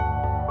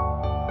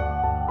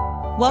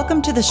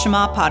Welcome to the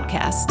Shema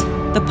Podcast,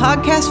 the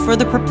podcast for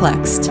the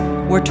perplexed,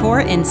 where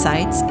Torah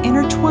insights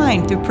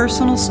intertwined through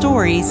personal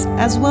stories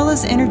as well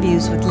as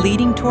interviews with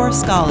leading Torah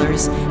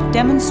scholars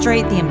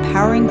demonstrate the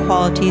empowering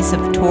qualities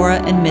of Torah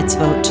and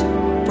mitzvot.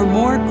 For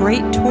more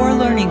great Torah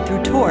learning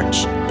through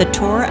Torch, the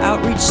Torah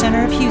Outreach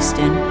Center of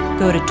Houston,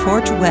 go to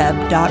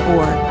torchweb.org.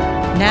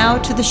 Now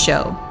to the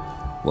show.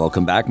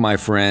 Welcome back, my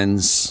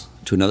friends,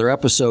 to another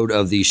episode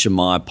of the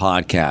Shema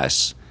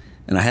Podcast.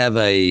 And I have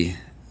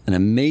an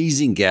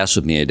amazing guest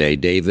with me today,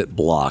 David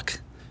Block,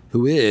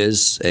 who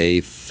is a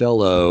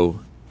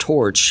fellow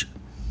Torch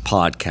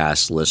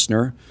podcast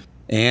listener.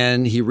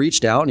 And he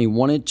reached out and he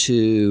wanted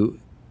to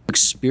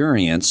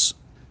experience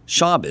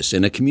Shabbos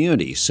in a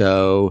community.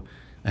 So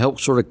I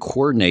helped sort of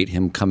coordinate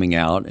him coming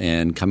out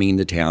and coming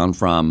into town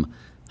from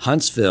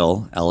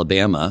Huntsville,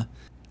 Alabama,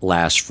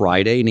 last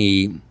Friday.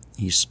 And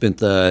he spent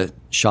the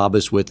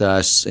Shabbos with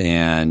us,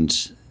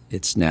 and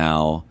it's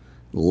now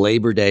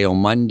Labor Day on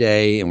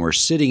Monday, and we're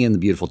sitting in the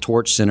beautiful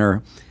Torch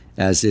Center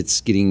as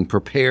it's getting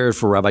prepared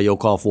for Rabbi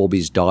Yokov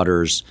Wolbe's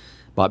daughter's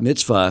bat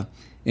mitzvah,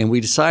 and we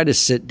decided to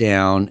sit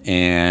down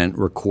and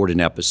record an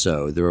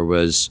episode. There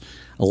was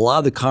a lot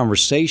of the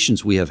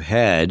conversations we have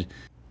had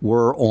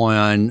were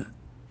on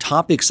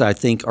topics I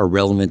think are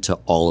relevant to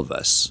all of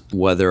us,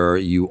 whether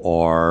you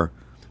are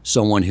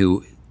someone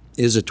who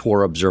is a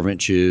Torah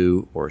observant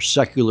Jew or a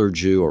secular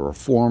Jew or a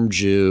Reformed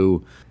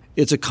Jew.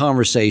 It's a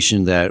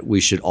conversation that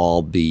we should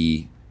all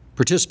be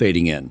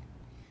participating in.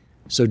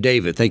 So,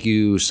 David, thank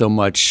you so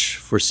much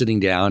for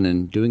sitting down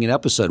and doing an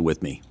episode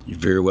with me. You're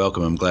very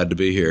welcome. I'm glad to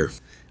be here.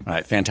 All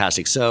right,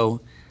 fantastic. So,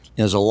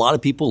 there's a lot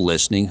of people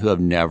listening who have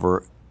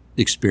never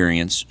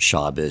experienced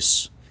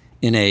Shabbos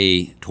in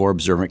a Torah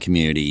observant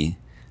community.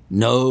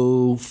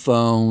 No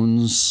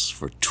phones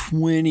for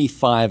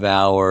 25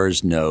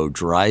 hours, no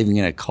driving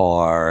in a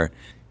car,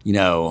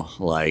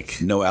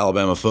 like... No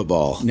Alabama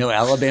football. No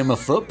Alabama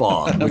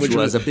football, which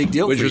was a big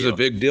deal for you. Which was a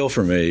big deal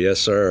for me, yes,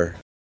 sir.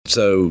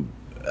 So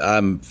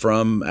I'm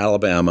from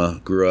Alabama,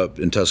 grew up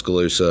in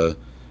Tuscaloosa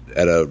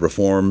at a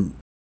Reform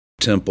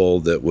temple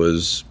that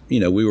was,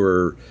 we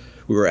were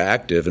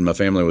active and my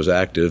family was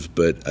active,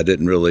 but I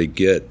didn't really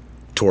get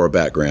Torah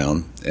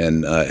background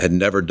and I'd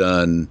never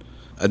done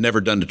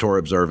the Torah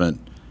observant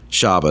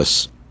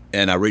Shabbos.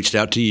 And I reached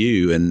out to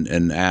you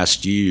and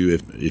asked you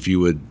if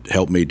you would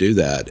help me do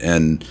that.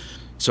 And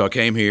so I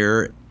came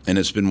here, and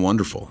it's been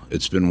wonderful.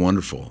 It's been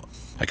wonderful.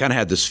 I kind of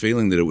had this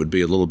feeling that it would be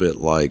a little bit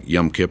like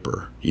Yom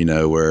Kippur,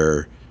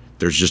 where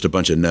there's just a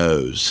bunch of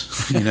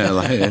no's,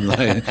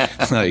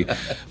 like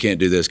can't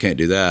do this, can't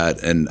do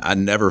that. And I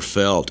never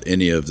felt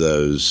any of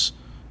those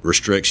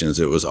restrictions.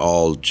 It was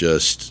all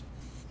just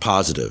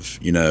positive,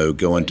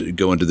 going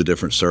to the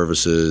different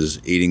services,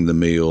 eating the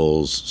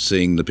meals,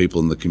 seeing the people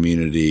in the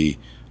community.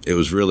 It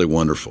was really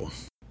wonderful.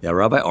 Yeah,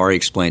 Rabbi Ari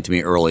explained to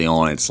me early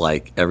on, it's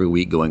like every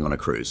week going on a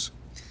cruise.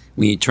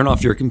 When you turn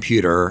off your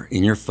computer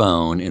and your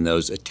phone and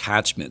those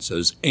attachments,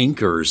 those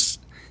anchors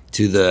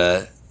to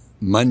the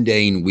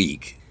mundane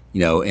week,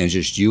 and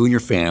just you and your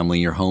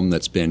family, your home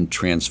that's been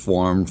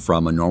transformed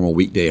from a normal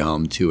weekday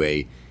home to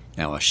a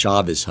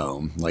Shabbos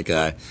home, like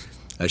a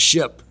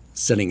ship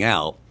setting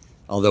out.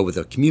 Although with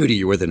a community,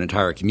 you're with an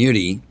entire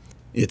community,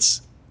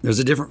 there's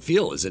a different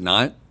feel, is it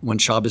not, when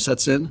Shabbos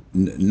sets in?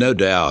 No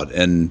doubt.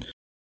 And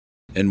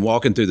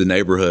walking through the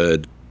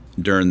neighborhood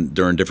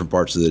during different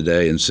parts of the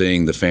day and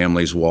seeing the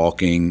families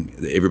walking,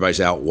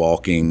 everybody's out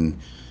walking,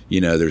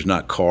 there's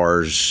not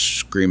cars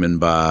screaming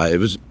by. It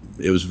was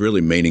really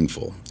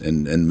meaningful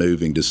and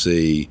moving to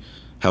see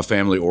how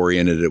family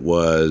oriented it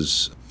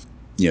was.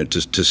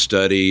 To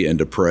study and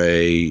to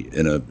pray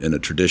in a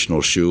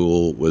traditional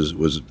shul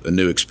was a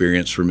new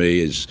experience for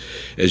me.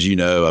 As you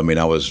know,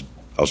 I was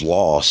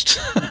lost.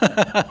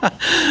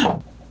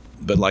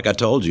 But like I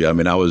told you,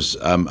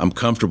 I'm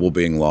comfortable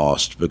being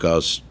lost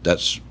because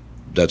that's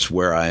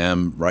where I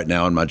am right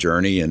now in my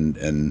journey,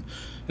 and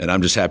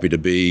I'm just happy to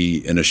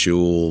be in a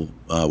shul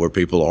where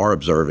people are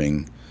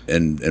observing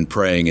and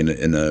praying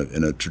in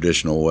a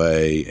traditional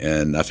way,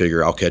 and I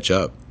figure I'll catch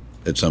up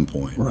at some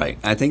point. Right.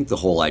 I think the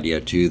whole idea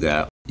too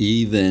that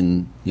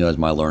even as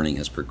my learning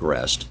has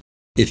progressed,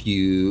 if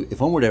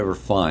one were to ever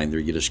find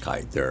their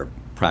Yiddishkeit, their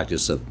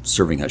practice of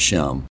serving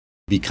Hashem,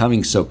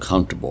 becoming so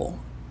comfortable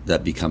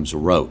that becomes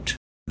rote,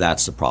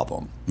 that's the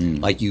problem.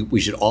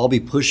 We should all be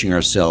pushing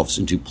ourselves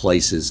into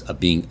places of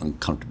being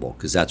uncomfortable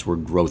because that's where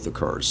growth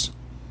occurs.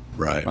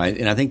 Right.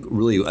 And I think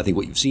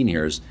what you've seen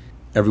here is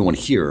everyone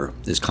here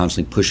is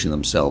constantly pushing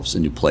themselves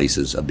into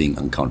places of being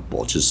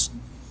uncomfortable. It's just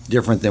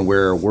different than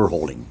where we're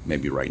holding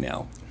maybe right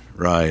now.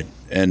 Right.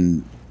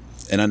 And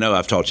I know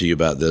I've talked to you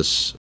about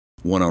this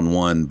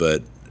one-on-one,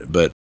 but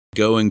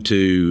going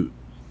to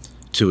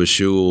a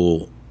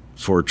shul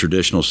for a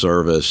traditional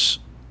service,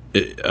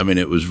 it's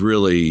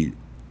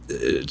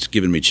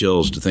given me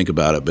chills to think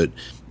about it, but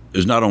it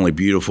was not only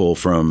beautiful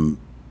from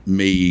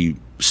me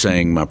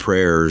saying my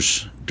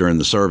prayers during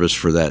the service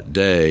for that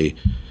day,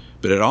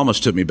 but it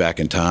almost took me back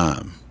in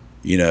time,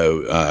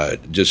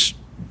 just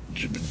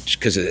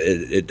because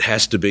it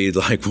has to be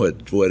like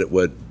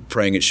what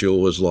praying at shul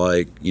was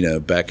like,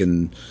 back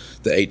in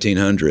the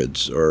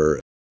 1800s or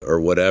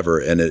whatever.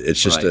 And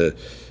it's just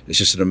it's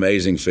just an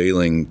amazing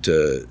feeling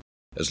to,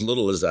 as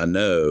little as I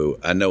know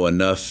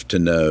enough to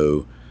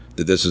know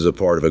that this is a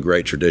part of a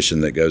great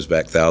tradition that goes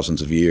back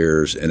thousands of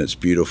years, and it's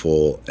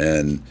beautiful,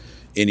 and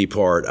any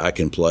part I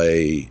can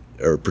play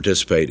or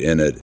participate in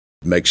it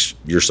makes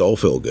your soul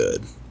feel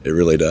good. It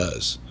really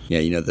does.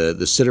 Yeah, the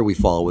Siddur we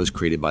follow was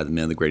created by the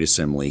men of the Great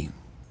Assembly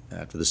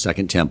after the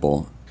Second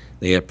Temple.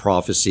 They had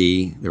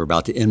prophecy. They were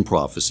about to end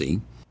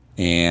prophecy,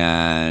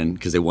 and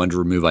because they wanted to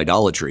remove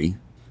idolatry,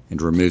 and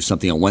to remove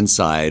something on one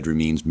side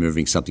means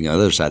moving something on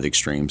the other side of the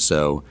extreme.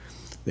 So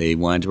they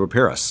wanted to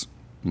prepare us.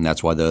 And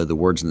that's why the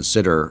words in the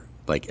Siddur,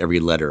 like every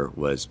letter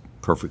was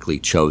perfectly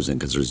chosen,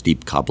 because there's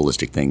deep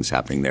Kabbalistic things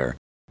happening there.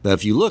 But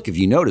if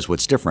you notice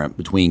what's different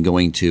between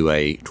going to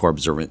a Torah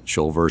observant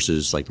shul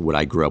versus like what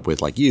I grew up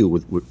with, like you,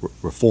 with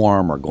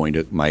Reform or going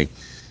to my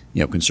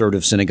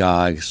conservative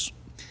synagogues,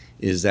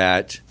 is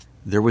that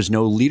there was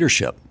no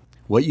leadership.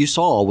 What you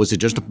saw was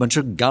just a bunch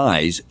of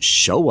guys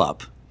show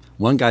up.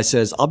 One guy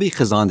says, "I'll be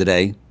chazan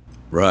today."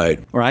 Right.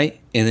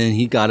 And then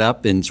he got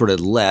up and sort of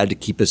led to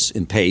keep us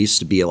in pace,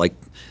 to be at like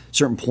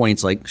certain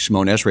points like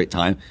Shemon Esrei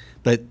time.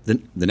 But the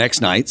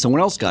next night,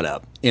 someone else got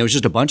up. And it was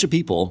just a bunch of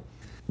people.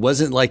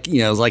 Wasn't like,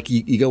 it was like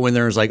you go in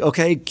there and it's like,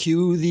 okay,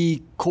 cue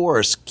the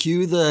chorus,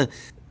 cue the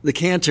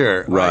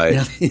cantor. Right.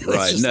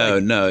 Right.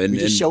 No. And we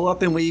just show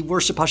up and we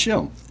worship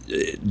Hashem.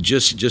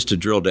 Just to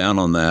drill down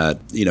on that,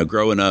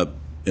 growing up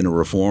in a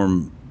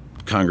Reform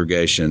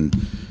congregation,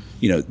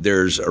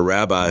 there's a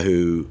rabbi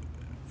who,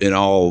 in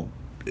all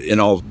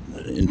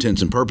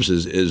intents and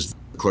purposes, is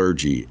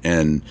clergy,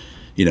 and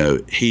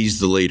he's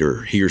the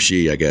leader. He or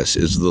she, I guess,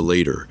 is the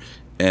leader.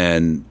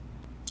 And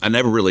I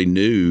never really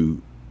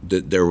knew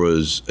that there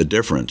was a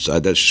difference.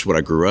 That's just what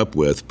I grew up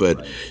with.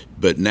 But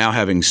now,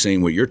 having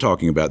seen what you're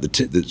talking about,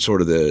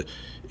 the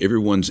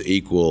everyone's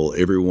equal,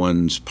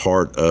 everyone's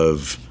part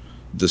of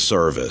the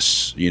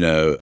service.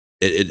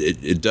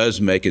 It does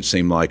make it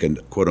seem like a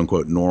quote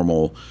unquote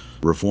normal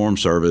Reform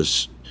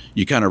service.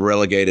 You kind of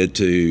relegate it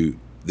to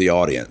the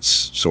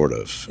audience, sort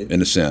of, in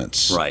a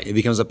sense. Right. It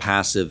becomes a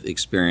passive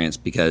experience,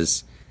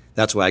 because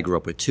that's what I grew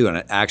up with too.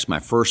 And actually, my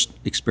first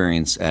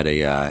experience at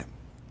a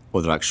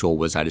Orthodox shul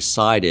was I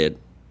decided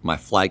my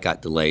flight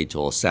got delayed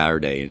till a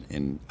Saturday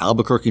in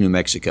Albuquerque, New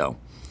Mexico.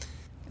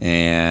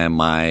 And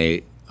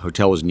my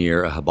hotel was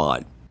near a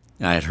Chabad.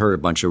 And I had heard a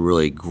bunch of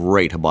really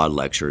great Chabad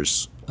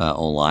lectures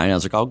online. I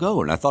was like, I'll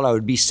go. And I thought I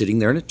would be sitting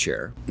there in a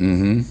chair.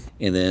 Mm-hmm.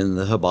 And then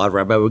the Chabad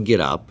rabbi would get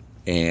up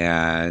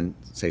and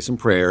say some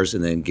prayers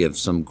and then give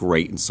some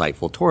great,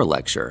 insightful Torah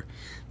lecture.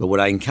 But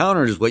what I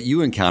encountered is what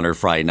you encountered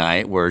Friday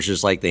night, where it's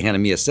just like they handed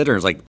me a siddur and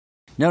it's like,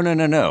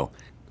 no.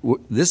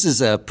 This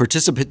is a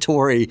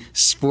participatory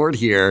sport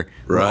here.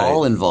 We're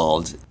all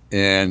involved.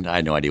 And I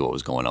had no idea what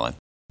was going on,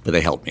 but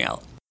they helped me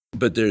out.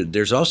 But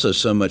there's also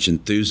so much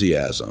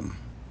enthusiasm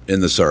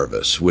in the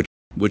service,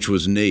 which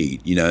was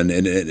neat, and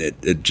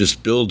it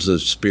just builds a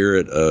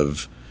spirit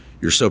of,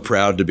 you're so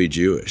proud to be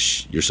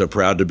Jewish. You're so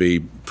proud to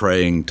be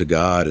praying to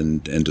God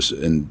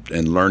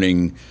and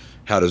learning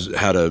how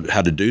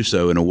to do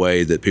so in a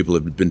way that people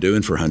have been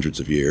doing for hundreds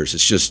of years.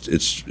 It's just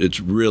it's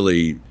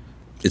really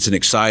an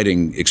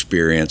exciting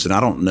experience, and I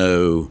don't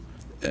know,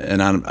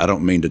 and I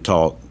don't mean to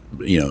talk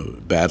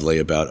badly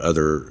about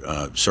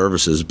other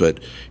services, but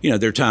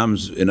there are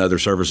times in other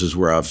services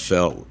where I've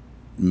felt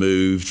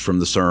moved from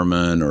the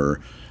sermon, or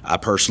I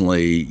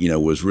personally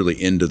was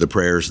really into the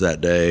prayers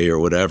that day or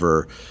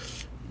whatever.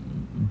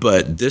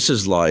 But this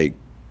is like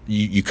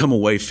you come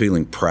away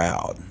feeling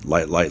proud,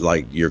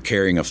 like you're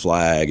carrying a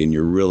flag, and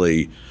you're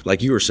really,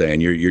 like you were saying,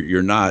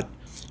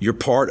 you're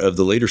part of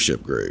the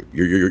leadership group.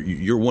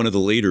 You're one of the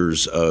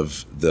leaders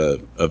of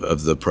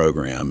the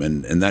program,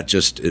 and that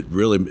just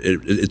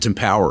it's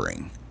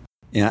empowering.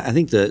 Yeah, I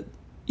think that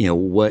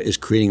what is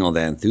creating all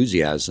that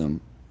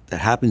enthusiasm that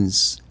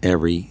happens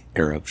every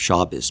Erev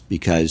Shabbos,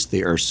 because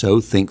they are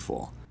so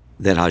thankful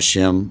that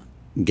Hashem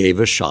gave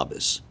us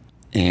Shabbos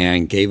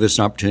and gave us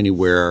an opportunity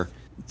where,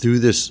 through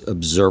this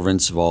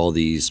observance of all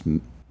these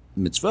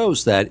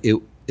mitzvos, that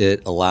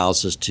it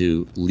allows us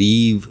to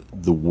leave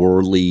the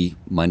worldly,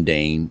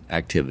 mundane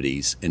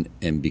activities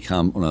and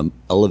become on an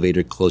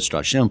elevator closer to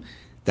Hashem.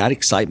 That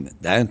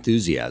excitement, that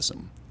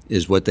enthusiasm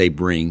is what they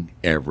bring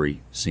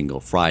every single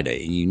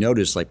Friday. And you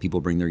notice, like,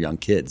 people bring their young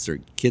kids. Their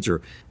kids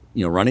are,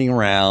 running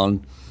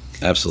around.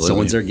 Absolutely.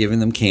 Someone's there giving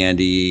them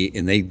candy,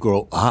 and they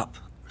grow up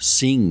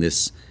seeing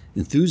this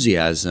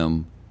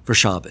enthusiasm for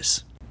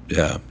Shabbos.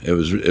 Yeah, it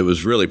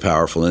was really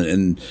powerful,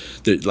 and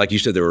like you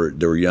said, there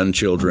were young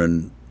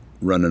children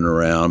running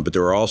around, but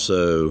there were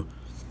also,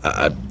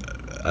 I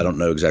don't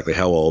know exactly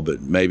how old, but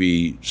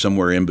maybe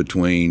somewhere in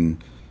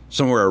between,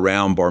 somewhere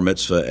around bar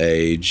mitzvah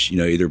age,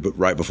 either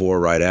right before or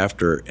right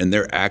after, and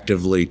they're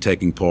actively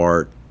taking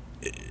part,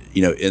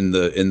 in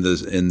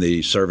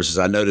the services.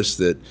 I noticed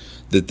that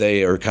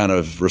they are kind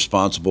of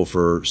responsible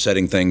for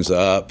setting things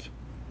up.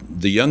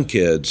 The young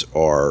kids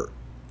are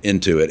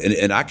into it,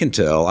 and I can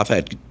tell. I've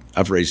had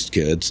I've raised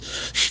kids.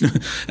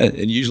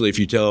 And usually if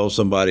you tell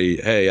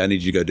somebody, hey, I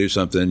need you to go do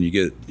something, you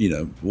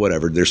get,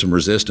 whatever, there's some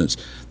resistance.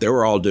 They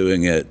were all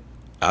doing it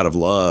out of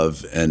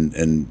love and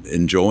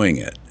enjoying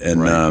it.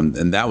 And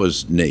and that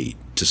was neat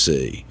to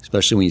see.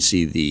 Especially when you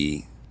see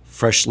the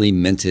freshly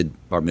minted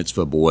bar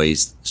mitzvah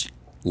boys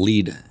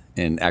lead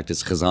and act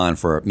as chazan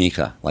for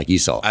Micha, like you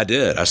saw. I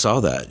did. I saw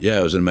that. Yeah,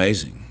 it was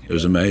amazing. It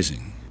was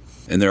amazing.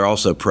 And they're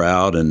also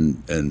proud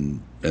and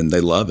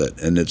they love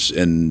it.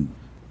 And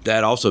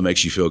that also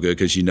makes you feel good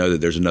because you know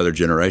that there's another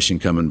generation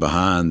coming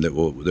behind that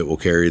will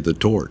carry the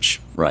torch.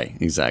 Right,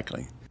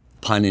 exactly.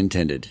 Pun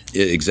intended.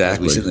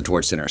 Exactly. As we sit in the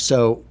torch center.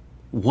 So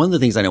one of the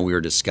things I know we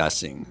were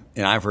discussing,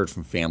 and I've heard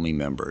from family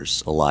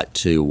members a lot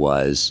too,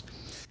 was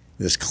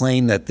this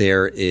claim that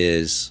there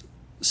is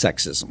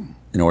sexism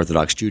in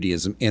Orthodox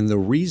Judaism. And the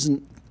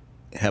reason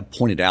have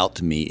pointed out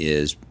to me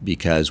is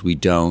because we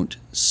don't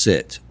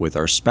sit with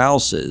our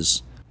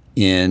spouses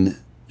in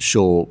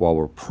shul while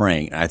we're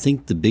praying. I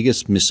think the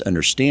biggest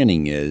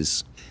misunderstanding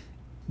is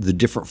the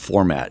different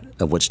format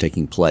of what's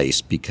taking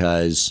place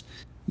because,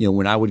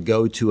 when I would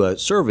go to a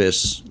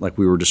service, like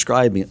we were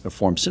describing a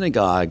Reform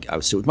synagogue, I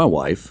would sit with my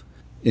wife,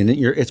 and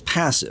it's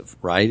passive,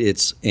 right?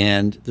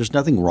 And there's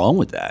nothing wrong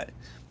with that.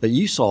 But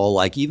you saw,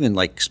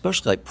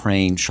 especially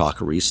praying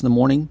Shacharis in the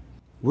morning,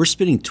 we're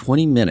spending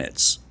 20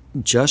 minutes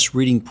just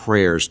reading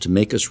prayers to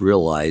make us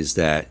realize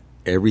that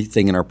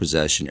everything in our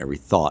possession, every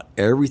thought,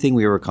 everything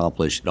we ever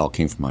accomplished, it all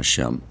came from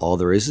Hashem. All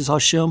there is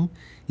Hashem.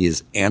 He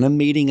is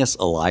animating us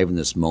alive in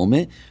this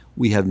moment.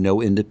 We have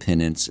no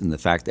independence, and the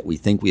fact that we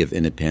think we have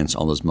independence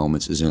on those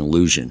moments is an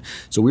illusion.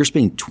 So we're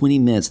spending 20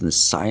 minutes in the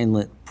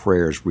silent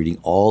prayers, reading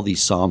all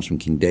these Psalms from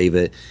King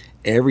David,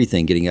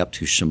 everything getting up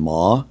to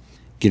Shema,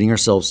 getting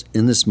ourselves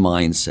in this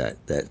mindset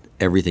that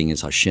everything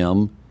is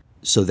Hashem,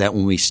 so that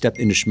when we step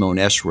into Shemon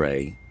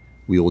Esrei,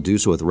 we will do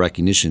so with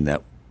recognition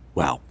that,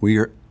 wow, we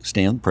are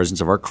standing in the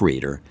presence of our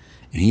Creator,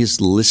 and He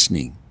is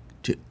listening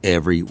to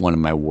every one of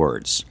my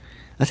words.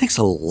 That takes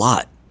a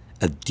lot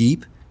of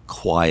deep,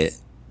 quiet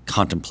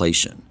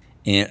contemplation.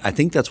 And I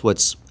think that's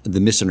what's the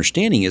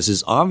misunderstanding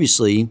is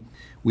obviously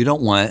we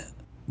don't want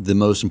the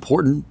most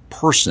important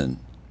person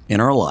in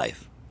our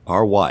life,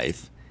 our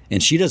wife,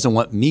 and she doesn't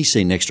want me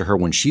sitting next to her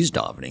when she's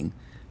davening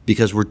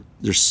because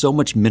there's so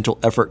much mental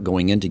effort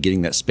going into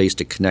getting that space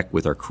to connect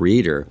with our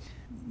Creator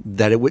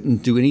that it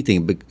wouldn't do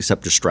anything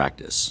except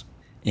distract us.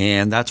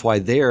 And that's why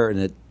they're in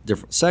a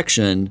different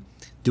section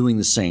doing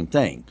the same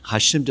thing.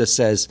 Hashem just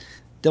says,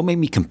 don't make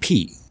me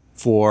compete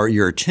for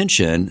your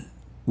attention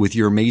with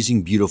your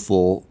amazing,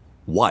 beautiful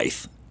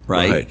wife,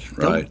 right?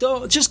 Right.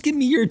 Don't just give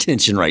me your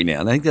attention right now.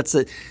 And I think that's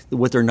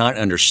what they're not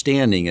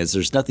understanding is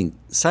there's nothing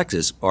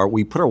sexist, or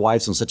we put our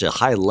wives on such a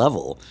high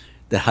level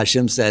that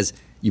Hashem says,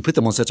 you put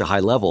them on such a high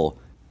level,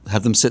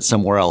 have them sit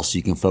somewhere else so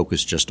you can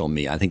focus just on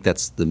me. I think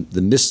that's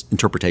the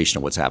misinterpretation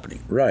of what's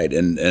happening. Right.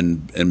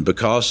 And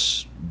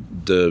because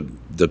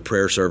the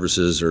prayer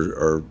services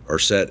are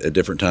set at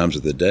different times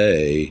of the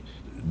day,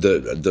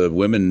 the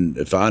women,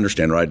 if I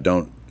understand right,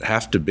 don't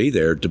have to be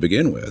there to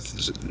begin with.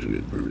 Is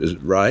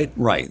it right?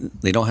 Right.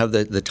 They don't have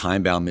the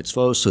time-bound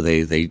mitzvot, so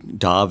they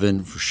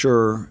daven for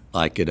sure,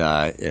 like at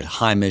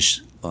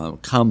Haimish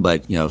come,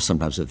 but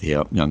sometimes if they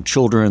have young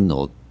children,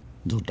 they'll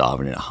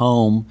daven at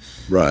home.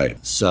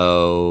 Right.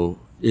 So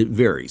it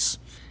varies.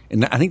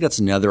 And I think that's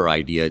another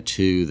idea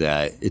too,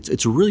 that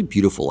it's a really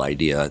beautiful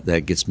idea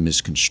that gets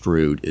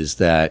misconstrued, is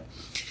that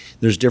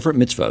there's different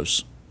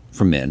mitzvos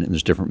for men and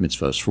there's different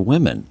mitzvos for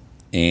women.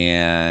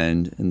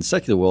 And in the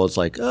secular world, it's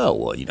like, oh,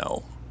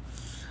 well,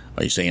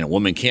 are you saying a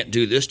woman can't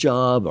do this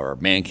job or a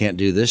man can't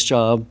do this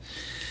job?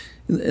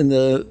 And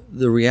the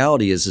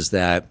reality is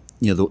that,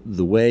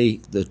 the way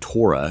the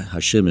Torah,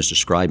 Hashem is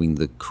describing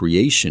the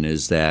creation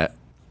is that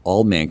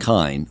all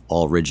mankind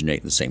all originate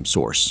in the same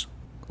source,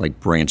 like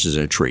branches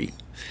in a tree.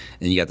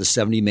 And you got the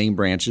 70 main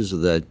branches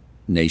of the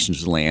nations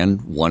of the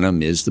land. One of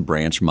them is the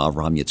branch from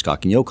Avraham,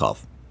 Yitzchak, and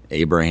Yaakov,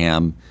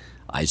 Abraham,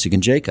 Isaac,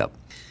 and Jacob.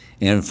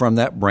 And from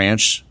that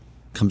branch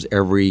comes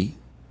every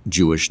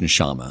Jewish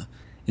neshama.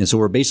 And so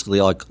we're basically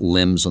like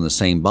limbs on the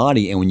same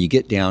body. And when you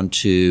get down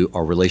to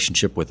our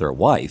relationship with our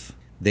wife,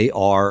 that's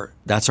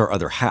our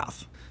other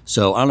half.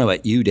 So I don't know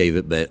about you,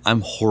 David, but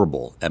I'm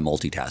horrible at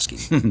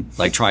multitasking.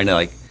 Like trying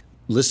to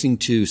listening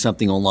to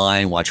something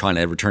online while trying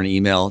to return an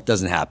email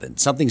doesn't happen.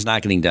 Something's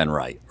not getting done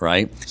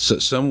right? So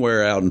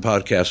somewhere out in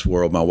podcast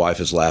world, my wife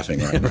is laughing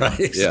right now. Right,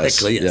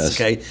 exactly. Yes.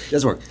 Okay, it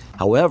doesn't work.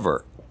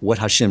 However, what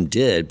Hashem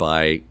did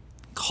by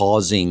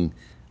causing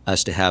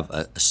us to have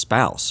a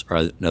spouse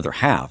or another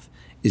half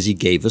is He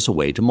gave us a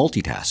way to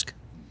multitask.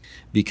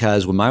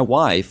 Because when my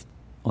wife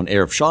on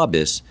Erev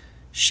Shabbos,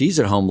 she's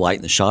at home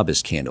lighting the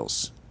Shabbos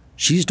candles.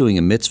 She's doing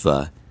a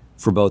mitzvah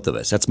for both of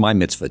us. That's my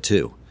mitzvah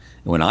too.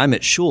 And when I'm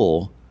at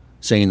shul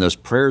saying those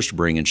prayers to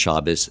bring in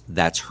Shabbos,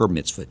 that's her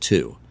mitzvah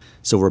too.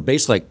 So we're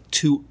basically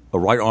like a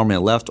right arm and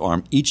a left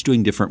arm, each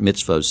doing different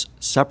mitzvahs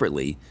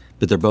separately,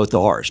 but they're both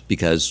ours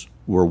because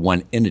we're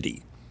one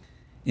entity.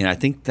 And I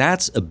think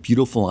that's a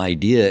beautiful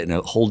idea and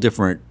a whole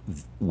different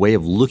way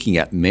of looking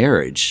at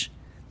marriage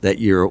that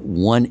you're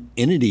one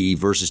entity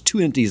versus two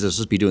entities that are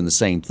supposed to be doing the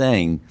same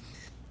thing,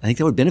 I think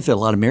that would benefit a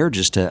lot of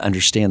marriages to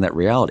understand that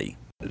reality.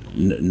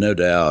 No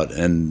doubt.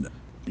 And,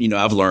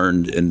 I've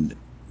learned in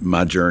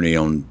my journey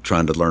on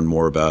trying to learn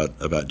more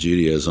about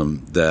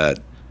Judaism that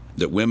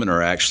women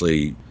are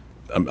actually,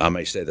 I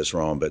may say this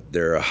wrong, but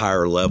they're a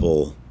higher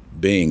level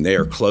being. They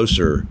are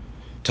closer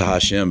to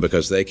Hashem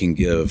because they can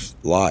give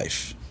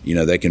life.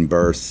 They can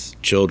birth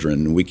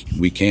children.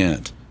 We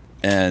can't.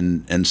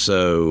 And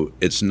so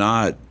it's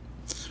not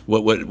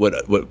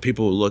what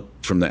people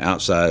look from the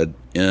outside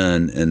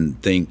in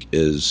and think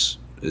is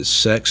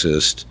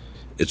sexist.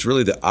 It's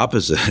really the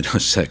opposite of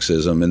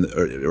sexism,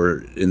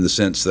 or in the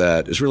sense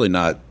that it's really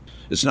not.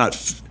 It's not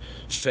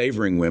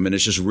favoring women.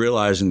 It's just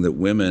realizing that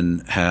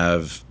women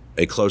have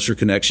a closer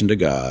connection to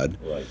God.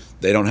 Right.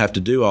 They don't have to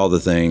do all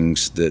the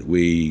things that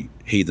we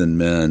heathen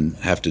men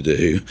have to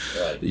do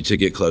to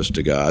get close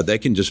to God. They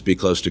can just be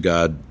close to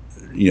God.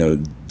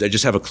 They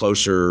just have a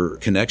closer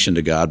connection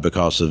to God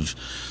because of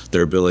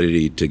their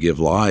ability to give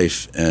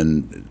life,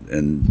 and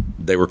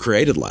they were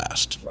created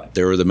last. Right.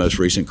 They were the most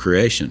recent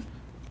creation.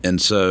 And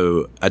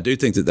so I do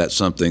think that that's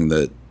something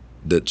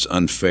that's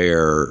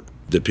unfair,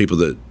 that people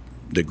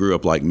that grew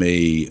up like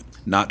me,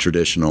 not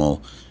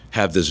traditional,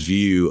 have this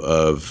view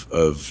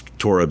of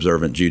Torah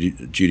observant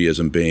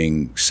Judaism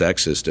being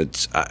sexist.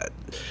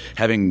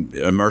 Having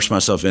immersed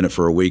myself in it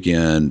for a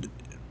weekend,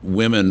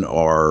 women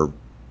are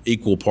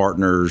equal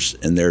partners,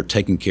 and they're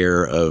taking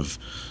care of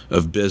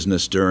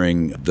business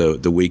during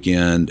the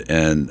weekend,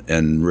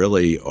 and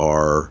really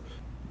are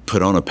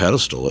put on a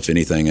pedestal, if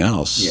anything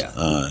else.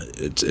 Yeah.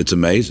 It's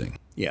amazing.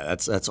 Yeah,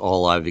 that's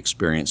all I've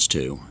experienced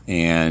too.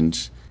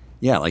 And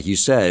yeah, like you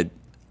said,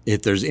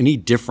 if there's any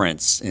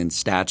difference in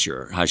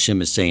stature,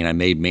 Hashem is saying, I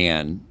made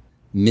men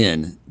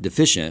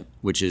deficient,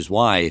 which is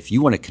why if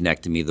you want to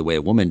connect to me the way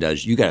a woman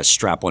does, you got to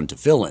strap on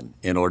tefillin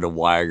in order to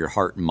wire your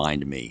heart and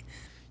mind to me.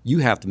 You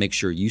have to make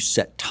sure you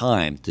set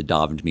time to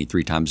daven to me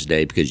 3 times a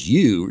day, because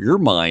your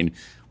mind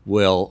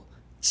will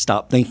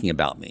stop thinking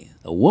about me.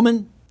 A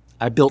woman,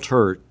 I built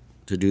her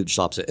to do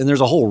the opposite. And there's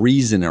a whole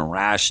reason and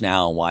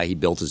rationale why he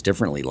built us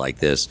differently like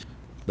this.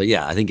 But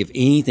yeah, I think if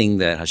anything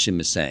that Hashem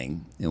is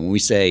saying, and when we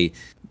say,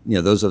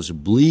 those of us who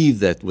believe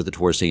that what the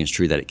Torah is saying is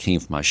true, that it came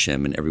from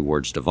Hashem and every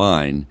word's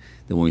divine,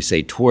 then when we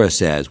say Torah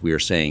says, we are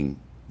saying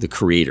the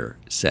Creator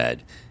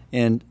said.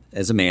 And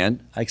as a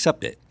man, I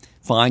accept it.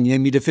 Fine, you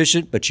made me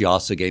deficient, but you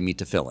also gave me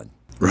tefillin.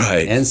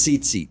 Right. And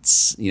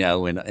seats,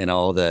 and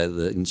all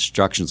the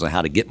instructions on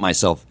how to get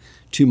myself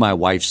to my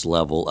wife's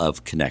level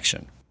of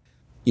connection.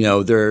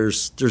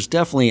 There's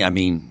definitely,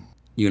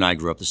 you and I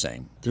grew up the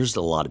same. There's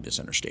a lot of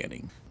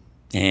misunderstanding.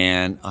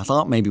 And I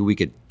thought maybe we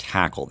could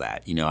tackle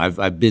that.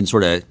 I've been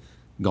sort of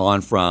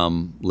gone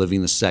from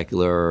living the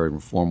secular and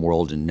reform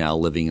world and now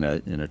living in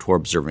a Torah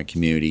observant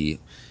community.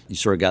 You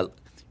sort of got,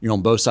 you're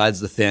on both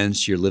sides of the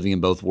fence. You're living in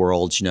both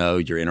worlds.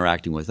 You're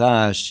interacting with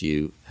us.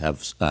 You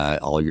have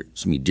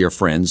some dear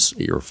friends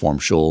at your reform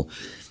shul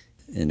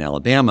in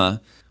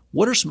Alabama.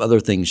 What are some other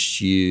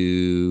things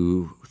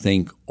you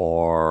think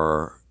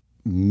are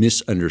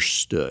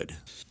misunderstood?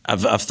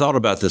 I've thought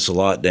about this a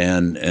lot,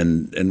 Dan,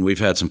 and we've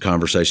had some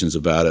conversations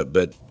about it.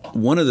 But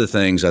one of the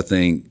things I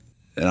think,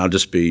 and I'll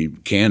just be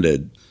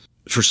candid,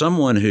 for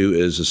someone who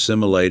is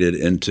assimilated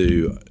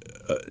into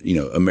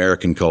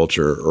American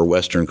culture or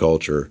Western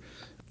culture,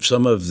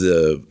 some of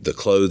the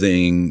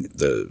clothing,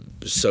 the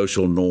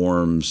social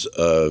norms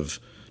of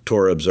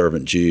Torah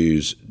observant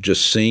Jews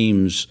just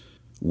seems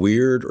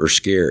weird or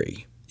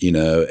scary,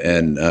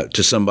 and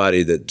to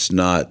somebody that's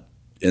not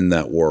in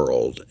that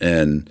world.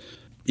 And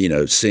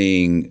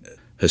seeing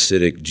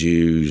Hasidic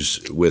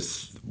Jews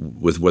with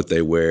what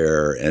they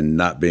wear and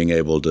not being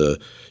able to,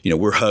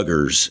 we're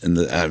huggers in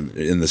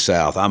the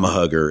South. I'm a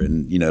hugger,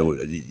 and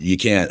you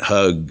can't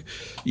hug,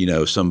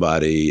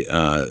 somebody,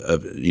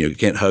 you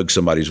can't hug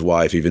somebody's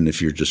wife even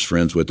if you're just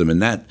friends with them,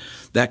 and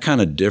that kind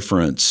of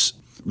difference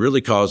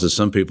really causes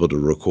some people to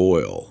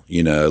recoil.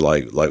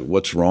 Like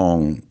what's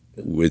wrong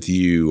with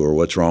you, or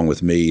what's wrong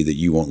with me that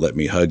you won't let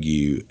me hug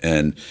you?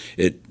 And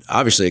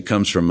it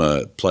comes from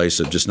a place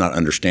of just not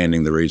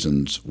understanding the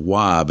reasons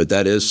why, but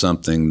that is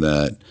something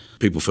that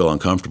people feel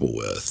uncomfortable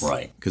with.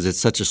 Right. Because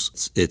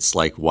it's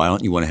like, why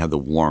don't you want to have the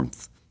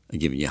warmth of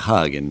giving you a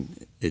hug?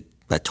 And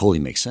that totally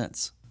makes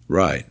sense.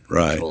 Right. It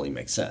totally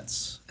makes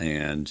sense.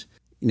 And,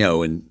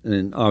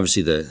 and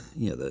obviously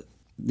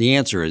the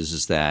answer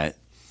is that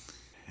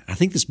I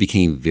think this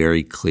became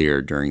very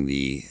clear during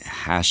the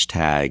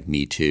hashtag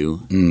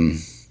 #MeToo.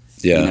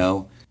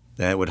 Yeah.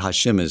 That what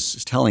Hashem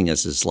is telling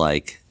us is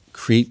like,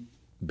 create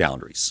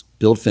boundaries,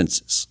 build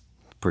fences,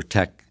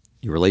 protect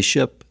your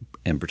relationship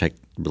and protect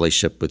the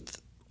relationship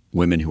with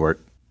women who are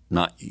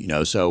not,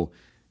 so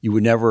you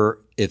would never,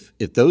 if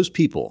those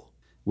people,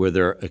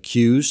 whether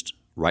accused,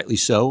 rightly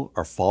so,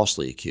 or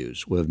falsely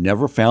accused, would have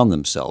never found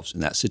themselves in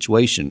that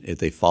situation if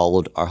they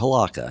followed our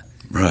halakha.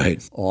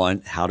 Right.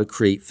 On how to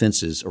create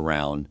fences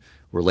around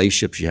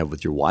relationships you have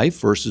with your wife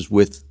versus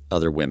with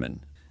other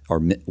women,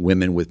 or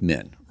women with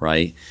men,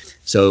 right?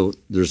 So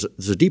there's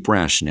a deep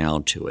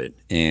rationale to it.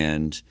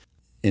 And,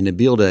 And to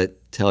be able to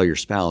tell your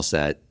spouse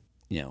that,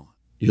 you're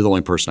the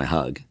only person I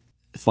hug,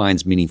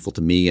 finds meaningful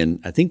to me. And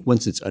I think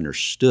once it's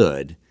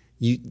understood,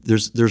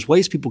 there's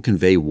ways people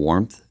convey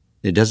warmth.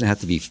 It doesn't have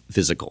to be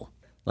physical.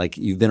 Like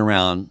you've been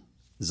around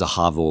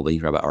Zahav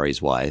Wolbe, Rabbi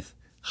Ari's wife,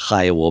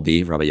 Chaya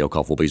Wolbe, Rabbi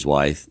Yokov Wolbe's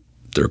wife.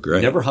 They're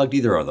great. Never hugged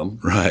either of them.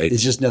 Right.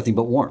 It's just nothing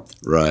but warmth.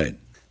 Right.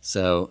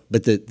 So,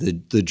 but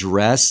the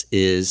dress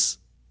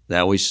that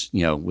always,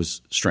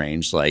 was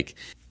strange. Like,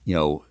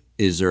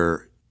 is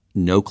there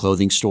no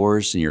clothing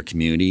stores in your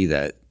community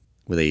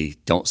where they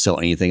don't sell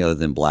anything other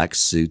than black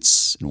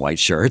suits and white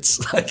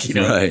shirts?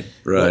 Like,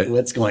 right.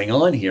 What's going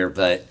on here?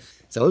 But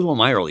so that was one of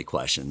my early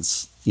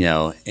questions,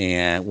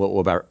 and what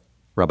about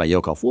Rabbi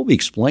Yokov? What he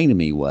explained to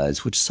me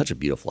which is such a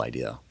beautiful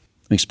idea,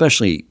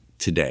 especially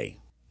today.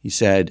 He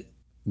said,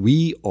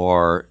 we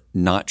are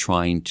not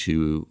trying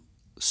to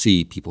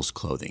see people's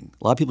clothing.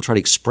 A lot of people try to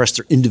express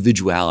their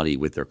individuality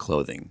with their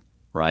clothing,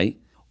 right?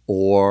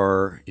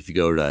 Or if you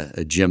go to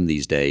a gym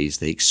these days,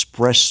 they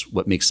express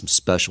what makes them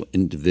special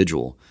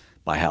individual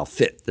by how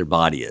fit their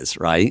body is,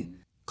 right?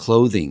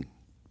 Clothing,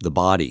 the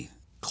body,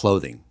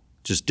 clothing,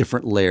 just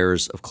different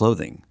layers of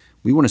clothing.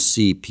 We want to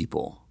see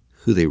people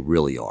who they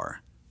really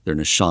are. Their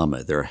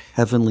neshama, their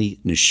heavenly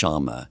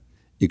neshama,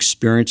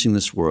 experiencing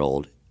this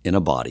world in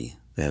a body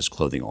that has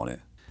clothing on it.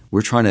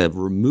 We're trying to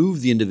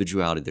remove the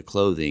individuality of the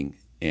clothing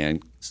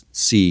and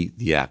see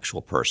the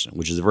actual person,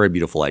 which is a very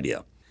beautiful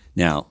idea.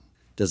 Now,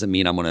 doesn't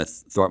mean I'm going to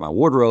throw out my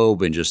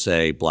wardrobe and just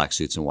say black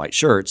suits and white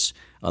shirts,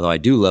 although I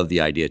do love the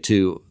idea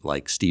too,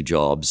 like Steve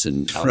Jobs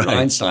and Albert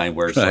Einstein,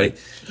 where it's like,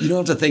 you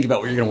don't have to think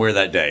about what you're going to wear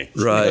that day.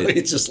 Right.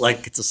 It's just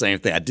like, it's the same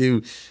thing.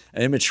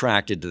 I am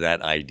attracted to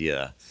that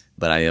idea,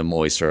 but I am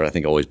always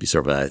always be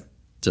sort of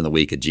in the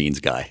week a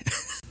jeans guy.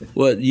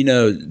 Well,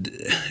 and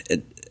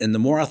the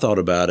more I thought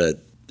about it,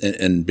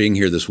 and being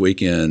here this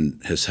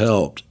weekend has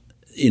helped.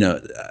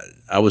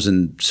 I was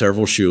in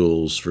several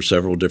shuls for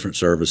several different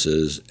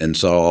services and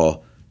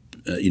saw,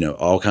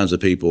 all kinds of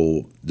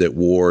people that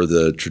wore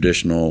the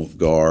traditional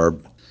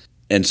garb,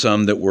 and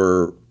some that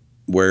were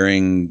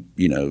wearing,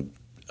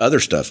 other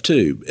stuff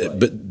too. Right.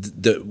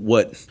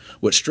 But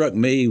what struck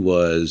me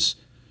was,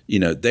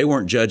 they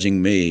weren't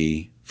judging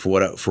me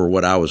for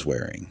what I was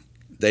wearing.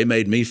 They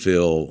made me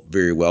feel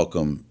very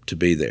welcome to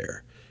be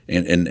there.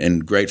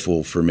 And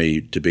grateful for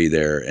me to be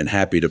there and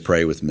happy to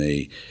pray with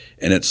me.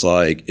 And it's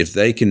like, if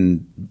they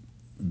can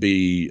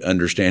be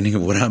understanding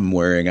of what I'm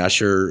wearing, I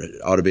sure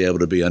ought to be able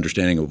to be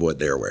understanding of what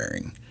they're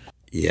wearing.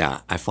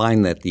 Yeah, I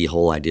find that the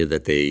whole idea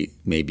that they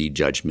may be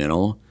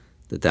judgmental,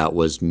 that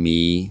was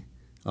me,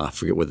 I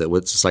forget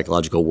what's the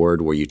psychological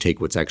word where you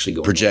take what's actually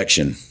going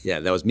Projection. on. Yeah,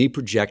 that was me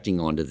projecting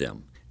onto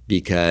them.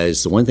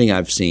 Because the one thing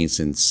I've seen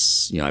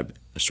since, I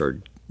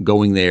started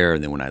going there,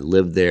 and then when I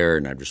lived there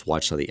and I just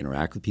watched how they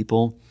interact with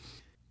people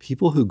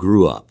who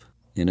grew up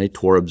in a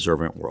Torah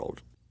observant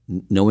world,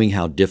 knowing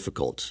how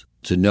difficult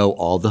to know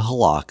all the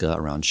halakha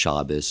around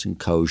Shabbos and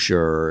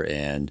kosher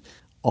and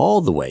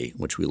all the way in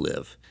which we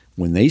live,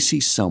 when they see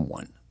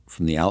someone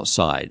from the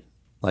outside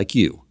like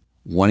you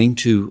wanting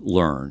to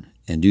learn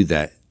and do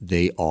that,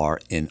 they are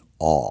in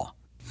awe.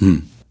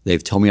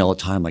 They've told me all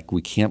the time, like,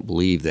 we can't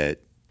believe that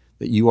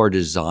you are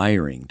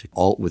desiring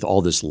with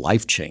all this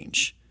life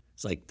change.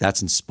 It's like,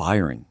 that's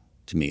inspiring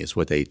to me, is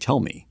what they tell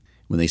me.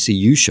 When they see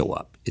you show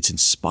up, it's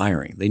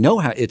inspiring. They know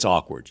how it's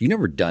awkward. You've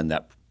never done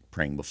that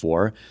praying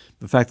before.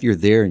 But the fact that you're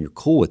there and you're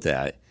cool with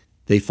that,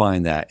 they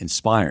find that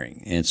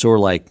inspiring. And sort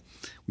of like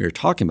we were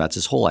talking about,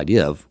 this whole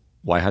idea of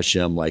why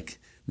Hashem, like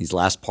these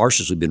last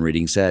parshas we've been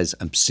reading, says,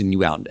 I'm sending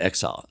you out into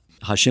exile.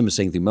 Hashem is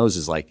saying through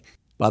Moses, like,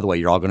 by the way,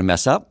 you're all going to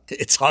mess up.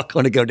 It's all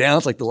going to go down.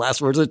 It's like the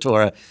last words of the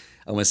Torah.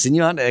 I'm going to send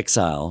you out into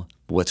exile.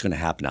 But what's going to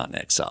happen out in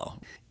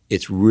exile?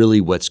 It's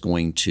really what's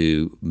going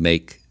to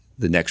make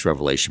the next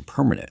revelation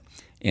permanent.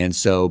 And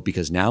so,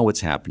 because now what's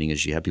happening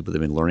is you have people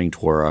that have been learning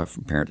Torah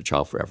from parent to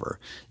child forever.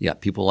 You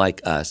got people like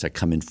us that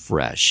come in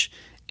fresh.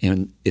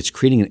 And it's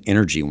creating an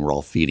energy when we're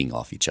all feeding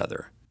off each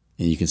other.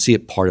 And you can see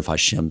it part of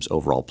Hashem's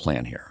overall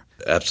plan here.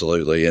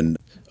 Absolutely. And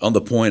on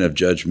the point of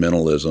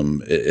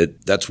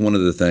judgmentalism, that's one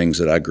of the things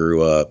that I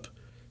grew up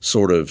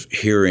sort of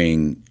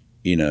hearing,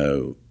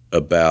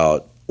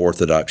 about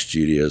Orthodox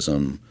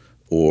Judaism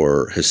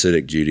or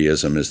Hasidic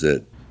Judaism, is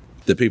that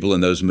the people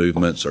in those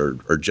movements are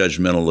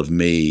judgmental of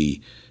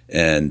me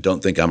and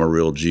don't think I'm a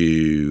real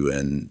Jew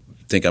and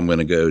think I'm going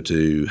to go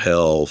to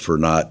hell for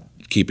not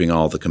keeping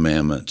all the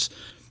commandments.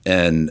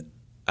 And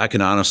I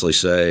can honestly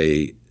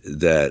say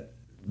that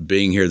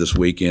being here this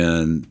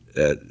weekend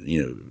at,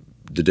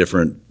 the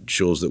different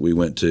shuls that we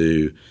went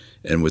to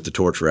and with the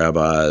torch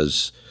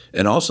rabbis,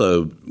 and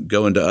also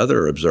going to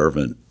other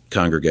observant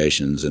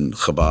congregations and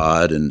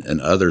Chabad and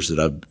others that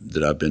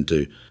I've been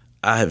to,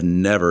 I have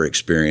never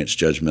experienced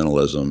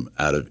judgmentalism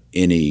out of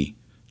any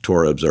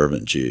Torah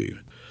observant Jew.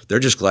 They're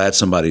just glad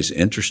somebody's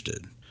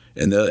interested,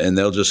 and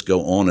they'll just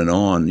go on and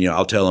on.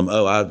 I'll tell them,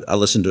 I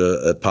listened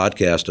to a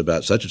podcast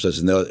about such and such,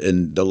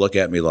 and they'll look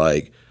at me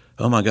like,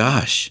 oh my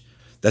gosh,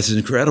 that's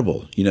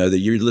incredible. That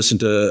you listen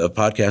to a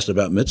podcast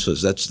about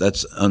mitzvahs.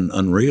 That's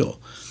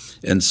unreal.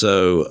 And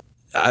so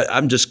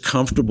I'm just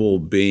comfortable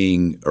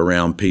being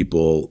around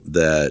people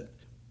that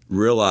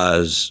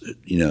realize,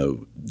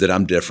 that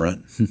I'm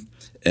different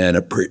and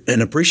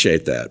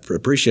appreciate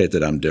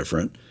that I'm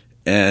different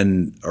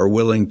and are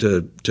willing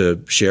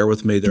to share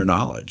with me their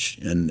knowledge.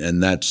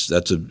 And that's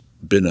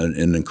been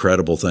an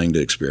incredible thing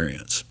to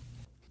experience.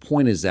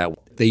 Point is that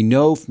they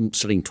know from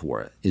studying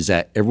Torah is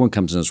that everyone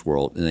comes in this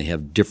world and they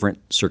have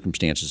different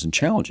circumstances and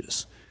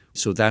challenges.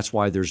 So that's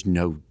why there's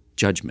no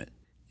judgment.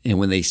 And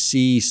when they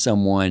see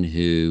someone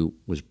who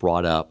was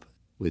brought up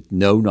with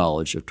no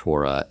knowledge of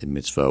Torah and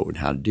mitzvot and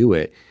how to do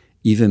it,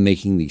 even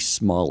making the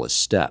smallest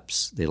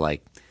steps,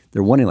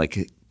 they're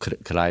wondering,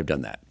 could I have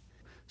done that?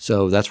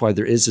 So that's why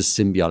there is a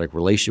symbiotic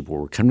relationship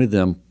where we're coming to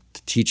them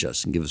to teach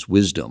us and give us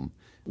wisdom.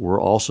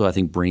 We're also, I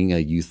think, bringing a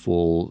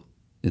youthful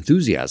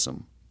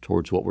enthusiasm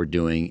towards what we're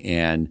doing,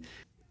 and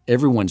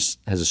everyone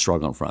has a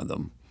struggle in front of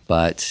them.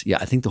 But yeah,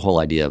 I think the whole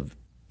idea of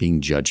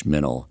being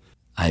judgmental,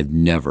 I have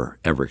never,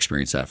 ever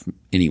experienced that from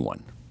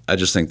anyone. I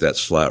just think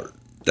that's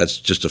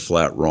just a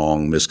flat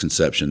wrong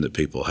misconception that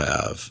people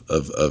have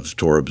of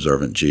Torah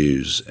observant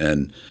Jews.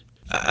 And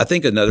I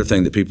think another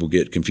thing that people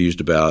get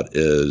confused about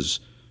is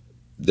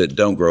that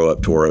don't grow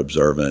up Torah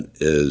observant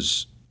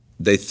is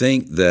they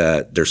think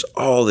that there's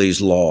all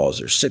these laws,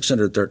 there's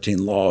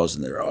 613 laws,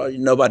 and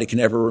nobody can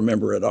ever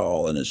remember it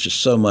all, and it's just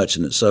so much,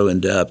 and it's so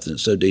in-depth, and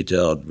it's so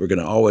detailed, we're going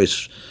to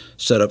always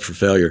set up for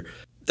failure.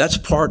 That's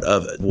part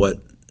of what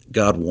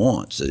God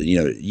wants.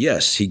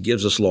 Yes, he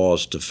gives us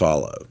laws to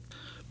follow,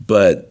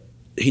 but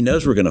he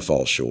knows we're going to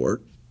fall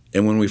short,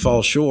 and when we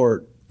fall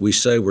short, we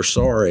say we're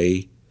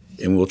sorry,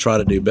 and we'll try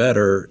to do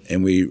better,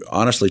 and we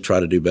honestly try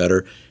to do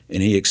better,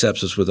 and he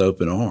accepts us with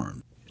open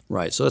arms.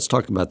 Right. So let's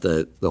talk about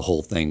the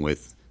whole thing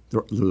with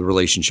the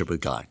relationship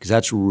with God, because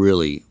that's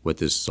really what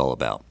this is all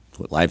about. It's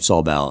what life's all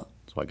about.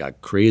 It's why God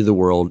created the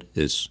world,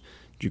 is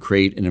to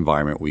create an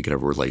environment where we could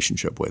have a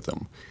relationship with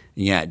him.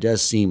 And yeah, it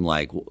does seem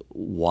like,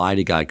 why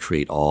did God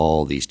create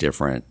all these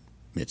different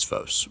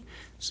mitzvos?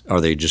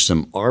 Are they just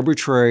some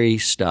arbitrary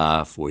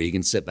stuff where you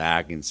can sit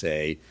back and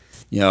say,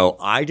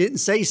 I didn't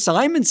say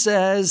Simon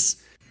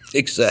says.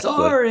 Exactly.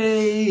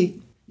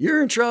 Sorry,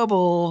 you're in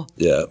trouble.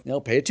 Yeah.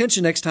 Pay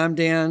attention next time,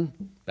 Dan.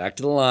 Back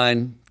to the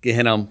line, get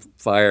him,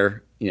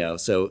 fire.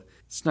 So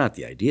it's not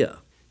the idea.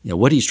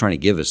 What he's trying to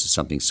give us is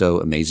something so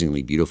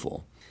amazingly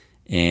beautiful.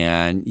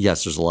 And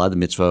yes, there's a lot of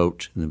the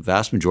mitzvot, and the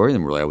vast majority of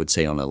them really, I would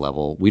say, on a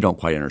level we don't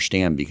quite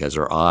understand because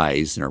our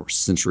eyes and our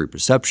sensory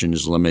perception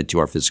is limited to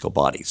our physical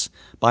bodies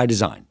by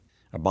design.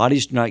 Our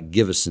bodies do not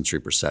give us sensory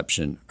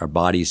perception. Our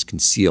bodies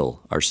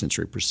conceal our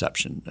sensory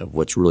perception of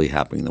what's really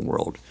happening in the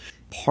world.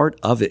 Part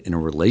of it in a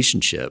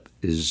relationship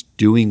is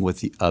doing what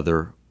the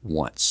other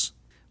wants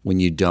when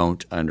you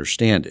don't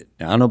understand it.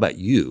 Now, I don't know about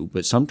you,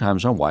 but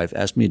sometimes my wife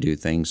asks me to do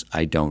things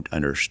I don't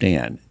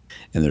understand.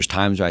 And there's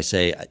times where I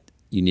say,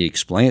 you need to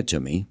explain it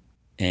to me.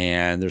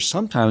 And there's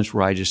some times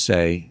where I just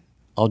say,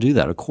 I'll do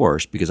that, of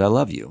course, because I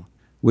love you.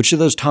 Which of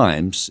those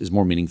times is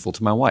more meaningful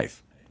to my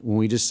wife? When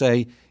we just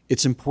say,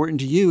 it's important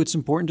to you, it's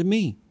important to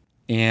me.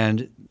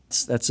 And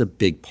that's a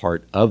big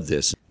part of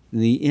this. In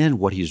the end,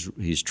 what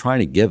he's trying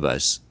to give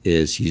us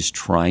is he's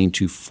trying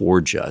to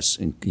forge us,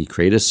 and he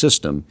created a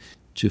system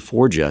to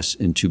forge us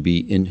and to be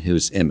in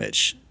his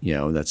image.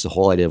 That's the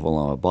whole idea of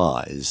Olam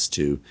Haba, is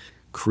to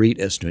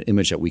create us to an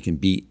image that we can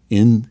be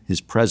in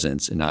his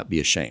presence and not be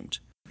ashamed.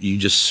 You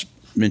just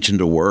mentioned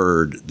a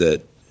word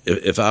that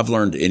if I've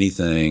learned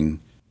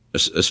anything,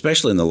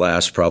 especially in the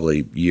last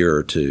probably year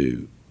or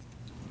two,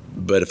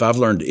 but if I've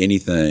learned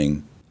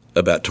anything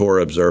about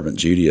Torah observant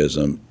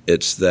Judaism,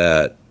 it's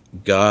that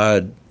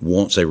God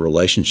wants a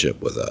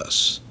relationship with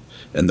us.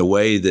 And the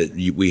way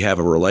that we have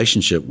a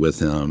relationship with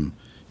him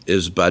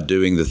is by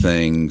doing the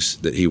things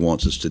that he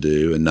wants us to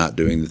do and not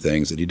doing the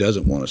things that he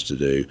doesn't want us to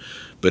do.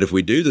 But if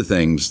we do the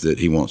things that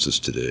he wants us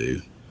to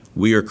do,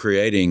 we are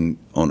creating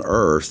on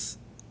earth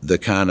the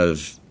kind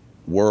of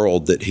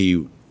world that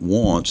he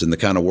wants and the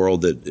kind of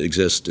world that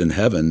exists in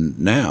heaven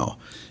now.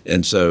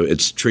 And so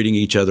it's treating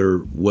each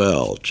other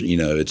well.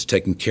 It's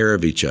taking care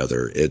of each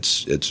other.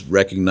 It's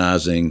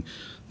recognizing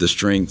the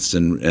strengths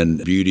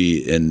and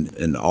beauty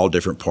in all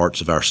different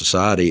parts of our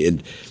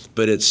society.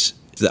 But it's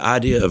the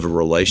idea of a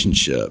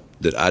relationship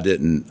that I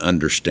didn't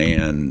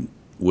understand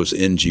was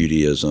in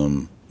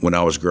Judaism when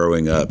I was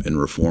growing up in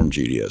Reform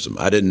Judaism.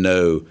 I didn't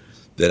know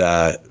that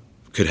I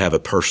could have a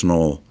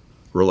personal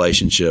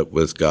relationship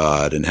with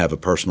God and have a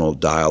personal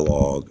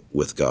dialogue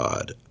with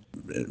God.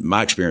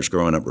 My experience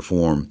growing up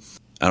Reform,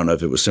 I don't know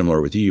if it was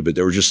similar with you, but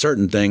there were just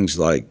certain things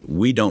like,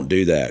 we don't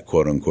do that,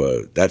 quote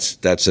unquote. That's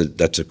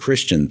a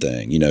Christian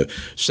thing.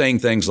 Saying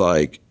things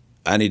like,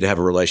 I need to have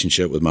a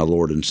relationship with my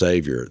Lord and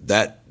Savior.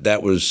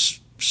 That was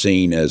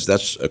seen as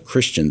that's a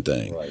Christian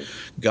thing. Right.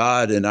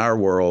 God in our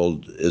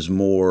world is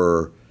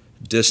more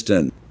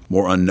distant,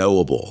 more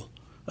unknowable,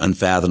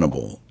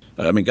 unfathomable.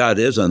 I mean, God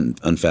is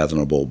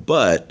unfathomable,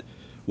 but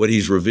what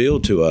he's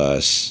revealed to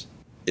us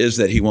is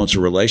that he wants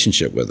a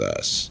relationship with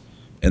us.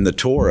 And the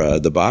Torah,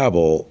 the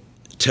Bible,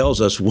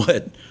 tells us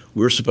what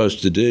we're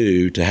supposed to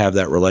do to have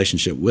that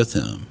relationship with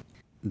him.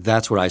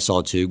 That's what I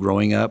saw too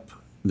growing up.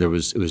 it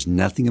was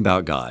nothing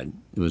about God.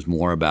 It was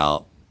more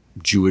about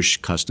Jewish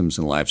customs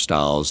and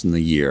lifestyles in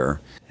the year.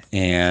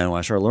 And when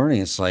I started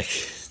learning, it's like,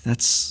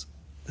 that's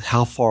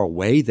how far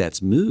away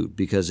that's moved,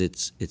 because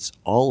it's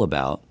all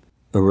about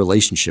a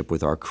relationship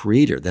with our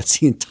Creator. That's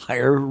the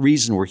entire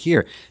reason we're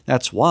here.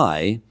 That's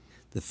why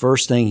the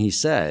first thing he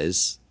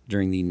says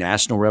during the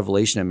national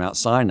revelation at Mount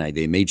Sinai,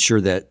 they made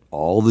sure that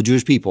all the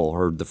Jewish people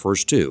heard the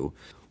first two.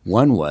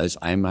 One was,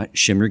 I am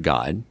Hashem your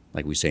God,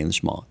 like we say in the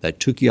Shema, that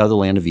took you out of the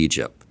land of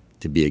Egypt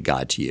to be a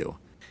God to you.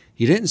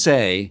 He didn't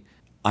say,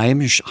 I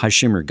am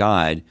Hashem your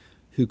God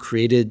who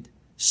created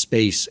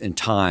space and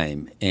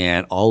time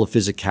and all of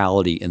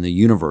physicality in the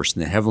universe,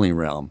 in the heavenly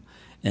realm,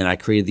 and I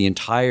created the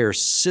entire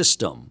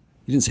system.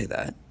 He didn't say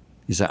that.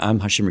 He said, I'm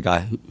Hashem your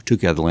God who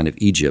took you out of the land of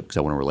Egypt because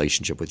I want a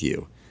relationship with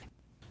you.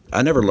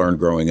 I never learned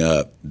growing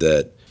up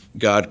that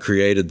God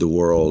created the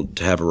world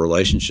to have a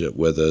relationship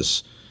with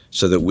us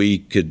so that we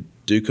could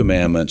do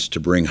commandments to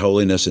bring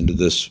holiness into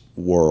this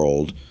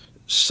world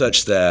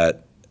such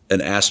that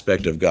an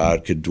aspect of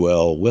God could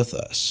dwell with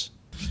us.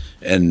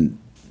 And,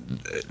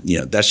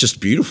 that's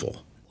just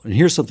beautiful. And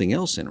here's something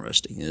else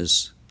interesting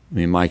is,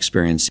 my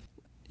experience,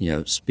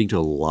 speak to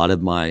a lot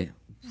of my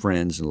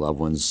friends and loved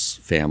ones,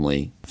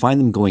 family, find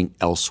them going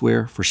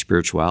elsewhere for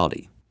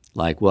spirituality.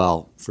 Like,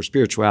 well, for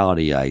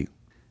spirituality, I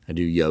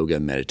do yoga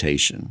and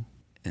meditation.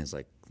 And it's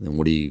like, then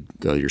what do you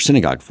go to your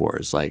synagogue for?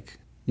 It's like,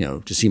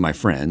 to see my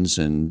friends.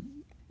 And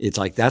it's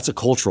like, that's a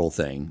cultural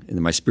thing. And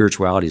my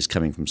spirituality is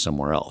coming from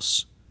somewhere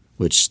else,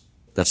 which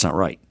that's not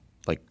right.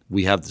 Like,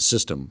 we have the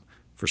system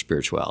for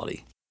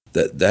spirituality.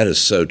 That is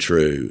so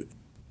true.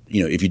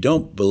 If you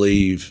don't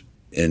believe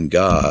in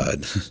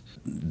God,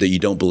 that you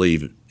don't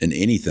believe in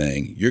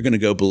anything, you're going to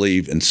go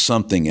believe in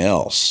something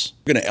else.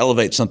 You're going to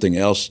elevate something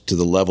else to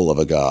the level of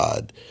a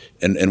God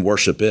and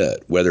worship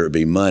it, whether it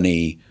be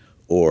money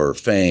or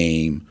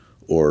fame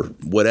or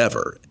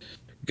whatever.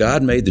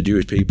 God made the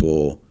Jewish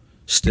people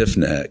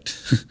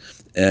stiff-necked,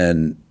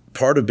 and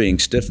part of being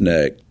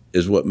stiff-necked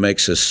is what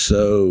makes us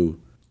so,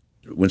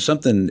 when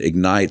something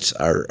ignites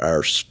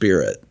our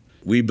spirit,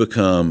 we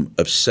become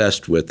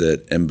obsessed with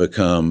it and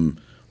become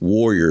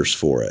warriors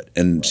for it.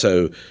 And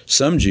so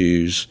some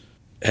Jews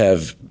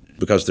have,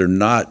 because they're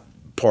not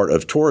part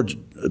of Torah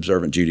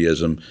observant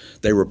Judaism,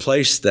 they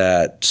replace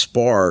that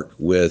spark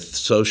with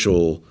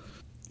social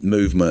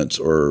movements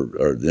or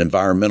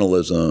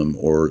environmentalism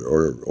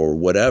or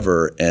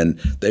whatever, and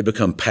they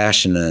become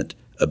passionate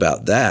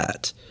about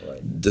that.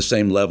 Right. The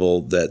same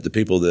level that the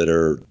people that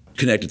are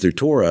connected through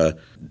Torah,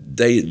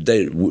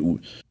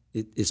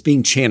 it's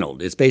being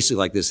channeled. It's basically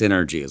like this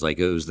energy. It's like,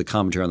 it was the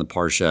commentary on the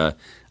Parsha.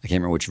 I can't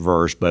remember which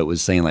verse, but it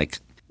was saying like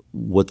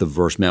what the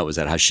verse meant was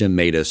that Hashem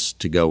made us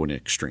to go in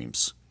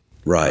extremes.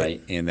 Right?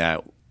 And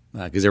that,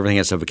 because everything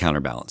has to have a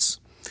counterbalance.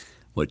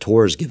 What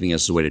Torah is giving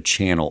us is a way to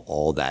channel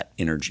all that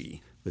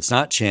energy. If it's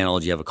not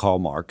channeled, you have a Karl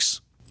Marx.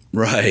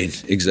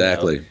 Right,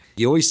 exactly.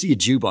 You always see a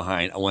Jew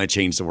behind, I want to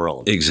change the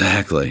world.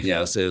 Exactly.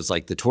 So it's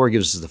like the Torah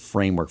gives us the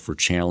framework for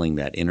channeling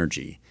that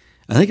energy.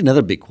 I think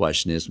another big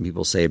question is when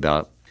people say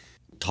about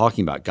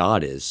talking about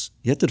God is,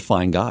 you have to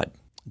define God.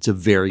 It's a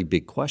very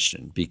big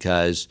question,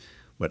 because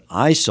what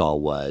I saw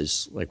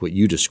was, like what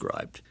you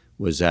described,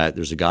 was that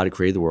there's a God who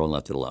created the world and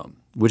left it alone,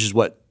 which is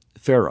what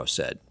Pharaoh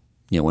said.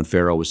 When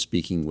Pharaoh was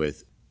speaking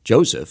with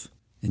Joseph,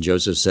 and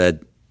Joseph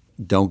said,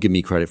 don't give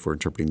me credit for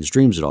interpreting these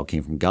dreams. It all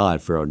came from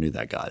God. Pharaoh knew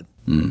that God.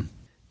 Mm.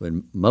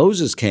 When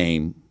Moses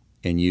came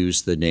and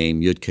used the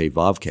name Yud-Keh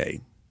Vav-Keh,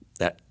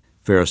 that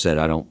Pharaoh said,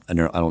 I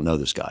don't know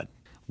this God.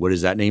 What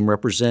does that name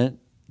represent?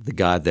 The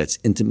God that's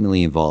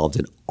intimately involved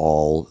in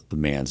all of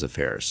man's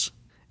affairs.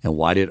 And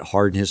why did it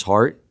harden his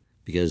heart?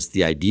 Because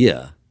the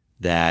idea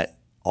that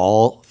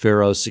all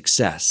Pharaoh's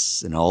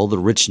success and all the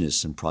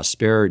richness and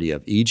prosperity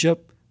of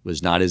Egypt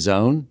was not his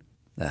own,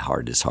 that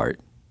hardened his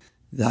heart.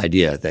 The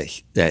idea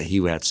that he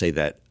would have to say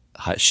that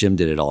Hashem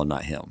did it all,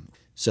 not him.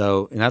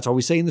 So, and that's all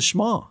we say in the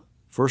Shema,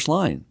 first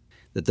line,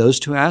 that those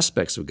two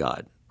aspects of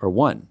God are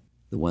one,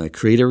 the one that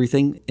created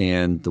everything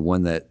and the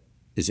one that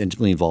is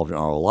intimately involved in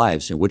our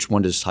lives. And which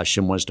one does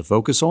Hashem want us to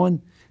focus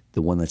on?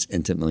 The one that's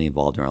intimately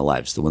involved in our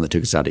lives, the one that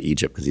took us out of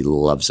Egypt because he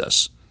loves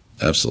us.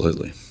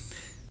 Absolutely.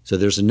 So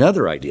there's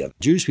another idea.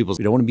 Jewish people,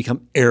 we don't want to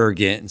become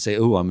arrogant and say,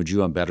 oh, I'm a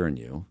Jew, I'm better than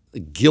you.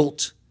 The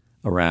guilt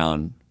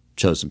around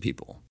chosen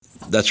people.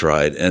 That's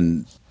right.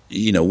 And,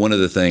 one of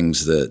the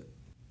things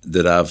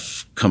that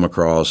I've come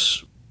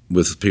across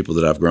with people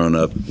that I've grown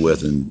up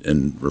with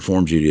in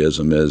Reform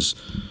Judaism is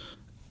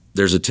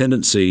there's a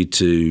tendency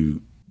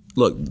to,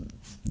 look,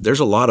 there's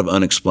a lot of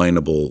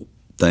unexplainable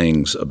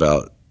things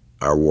about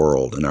our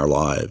world and our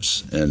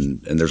lives,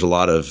 and there's a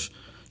lot of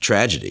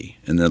tragedy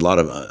and a lot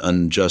of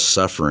unjust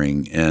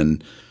suffering,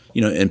 and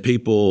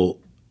people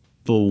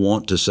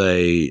want to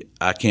say,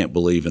 I can't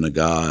believe in a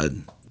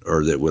God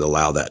or that would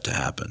allow that to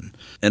happen.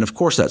 And of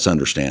course that's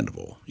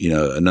understandable,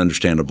 an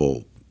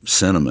understandable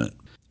sentiment,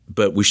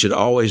 but we should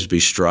always be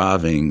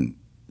striving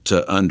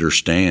to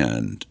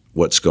understand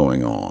what's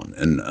going on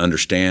and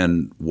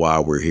understand why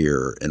we're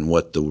here and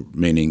what the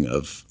meaning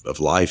of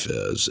life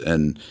is.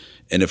 And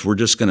if we're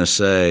just going to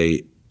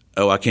say,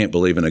 oh, I can't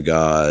believe in a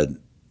God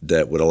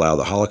that would allow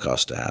the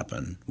Holocaust to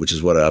happen, which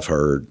is what I've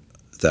heard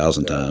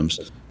 1,000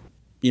 times,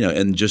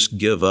 and just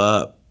give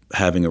up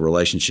having a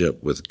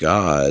relationship with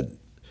God.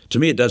 To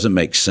me, it doesn't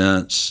make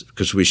sense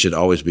because we should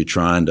always be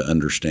trying to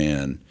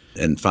understand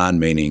and find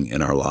meaning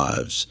in our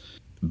lives.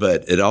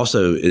 But it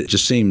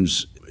just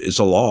seems it's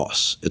a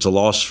loss. It's a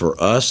loss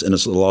for us, and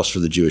it's a loss for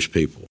the Jewish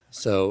people.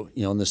 So,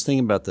 on this thing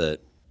about the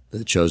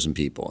chosen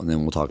people, and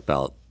then we'll talk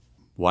about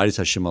why does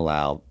Hashem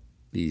allow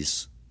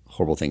these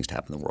horrible things to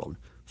happen in the world.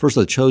 First,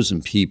 the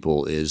chosen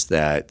people is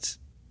that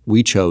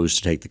we chose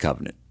to take the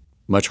covenant,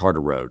 much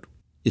harder road.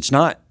 It's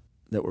not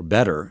that we're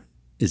better,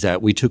 is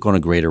that we took on a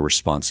greater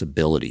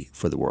responsibility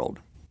for the world.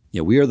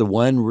 We are the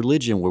one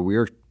religion where we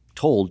are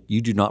told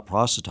you do not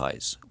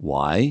proselytize.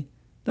 Why?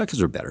 Not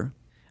because we're better.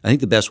 I think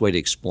the best way to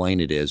explain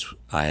it is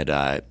I had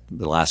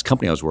the last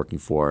company I was working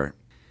for,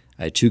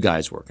 I had two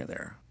guys working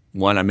there.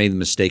 One, I made the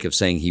mistake of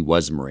saying he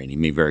was a Marine. He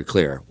made very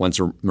clear, once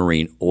a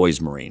Marine, always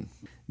Marine.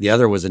 The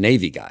other was a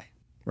Navy guy,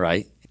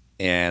 right?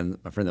 And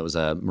my friend that was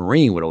a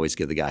Marine would always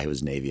give the guy who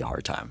was Navy a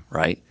hard time,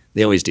 right?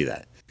 They always do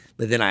that.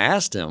 But then I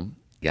asked him,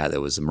 the guy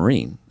that was a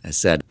Marine, I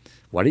said,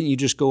 why didn't you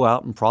just go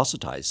out and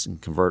proselytize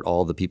and convert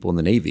all the people in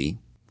the Navy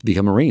to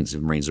become Marines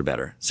if Marines are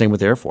better? Same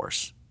with the Air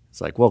Force.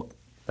 It's like, well,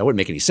 that wouldn't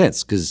make any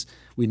sense because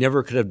we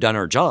never could have done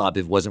our job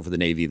if it wasn't for the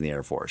Navy and the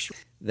Air Force.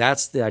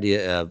 That's the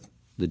idea of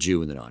the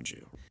Jew and the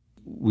non-Jew.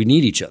 We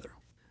need each other.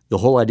 The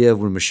whole idea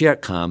of when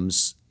Mashiach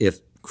comes, if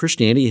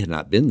Christianity had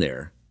not been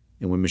there,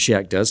 and when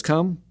Mashiach does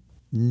come,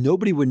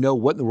 nobody would know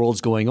what in the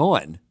world's going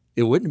on.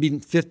 It wouldn't be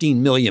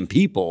 15 million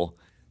people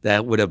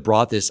that would have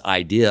brought this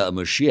idea of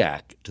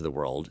Mashiach to the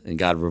world and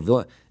God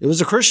revealed it. It was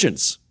the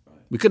Christians.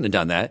 We couldn't have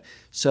done that.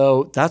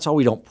 So that's why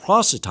we don't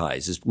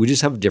proselytize, is we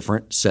just have a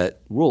different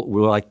set rule.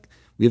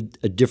 We have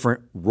a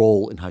different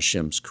role in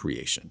Hashem's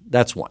creation.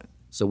 That's one.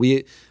 So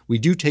we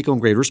do take on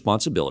greater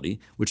responsibility,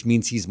 which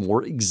means he's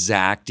more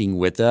exacting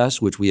with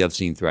us, which we have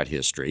seen throughout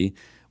history.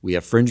 We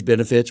have fringe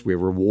benefits, we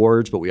have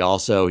rewards, but we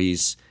also,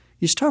 he's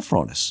tougher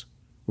on us.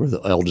 We're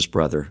the eldest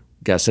brother.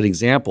 Got to set an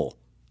example,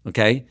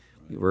 okay?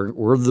 We're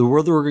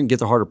going to get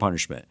the harder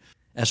punishment.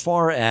 As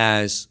far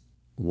as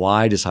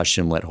why does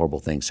Hashem let horrible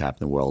things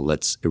happen in the world,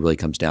 it really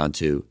comes down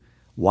to,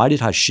 why did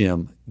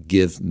Hashem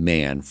give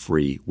man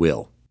free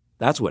will?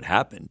 That's what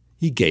happened.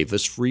 He gave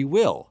us free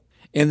will.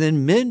 And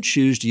then men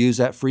choose to use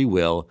that free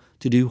will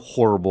to do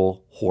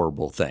horrible,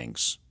 horrible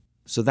things.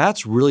 So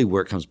that's really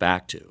where it comes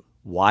back to.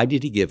 Why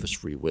did he give us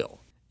free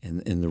will?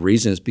 And the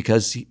reason is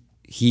because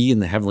he in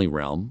the heavenly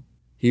realm,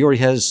 he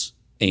already has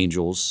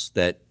angels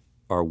that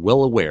are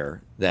well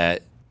aware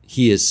that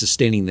he is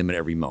sustaining them at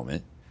every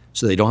moment.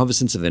 So they don't have a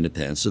sense of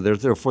independence. So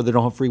therefore they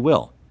don't have free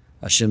will.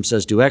 Hashem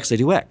says do X, they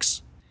do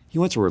X. He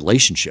wants a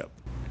relationship.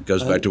 It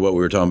goes back to what we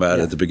were talking about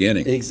at the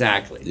beginning.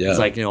 Exactly. Yeah. It's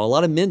like, a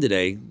lot of men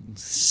today,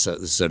 this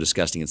is so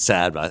disgusting and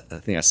sad, but I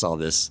think I saw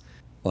this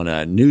on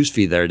a news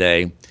feed the other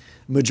day.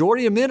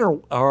 Majority of men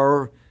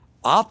are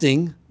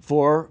opting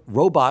for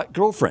robot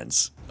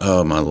girlfriends.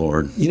 Oh, my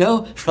Lord.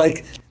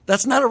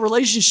 That's not a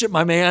relationship,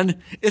 my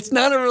man. It's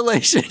not a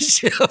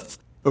relationship.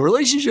 A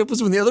relationship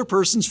is when the other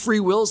person's free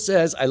will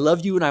says, I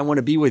love you and I want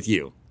to be with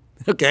you.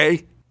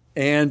 Okay?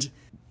 And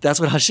that's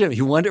what Hashem,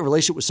 he wanted a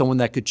relationship with someone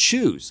that could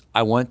choose.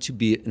 I want to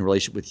be in a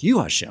relationship with you,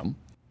 Hashem.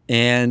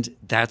 And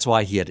that's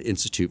why he had to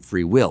institute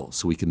free will,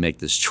 so we could make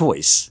this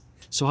choice.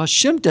 So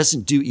Hashem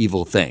doesn't do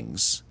evil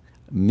things.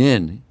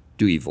 Men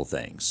do evil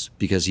things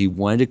because he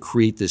wanted to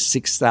create this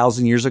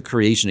 6,000 years of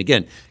creation.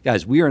 Again,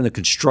 guys, we are in the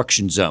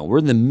construction zone. We're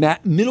in the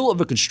middle of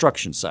a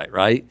construction site,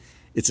 right?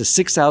 It's a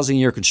 6,000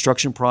 year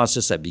construction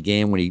process that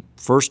began when he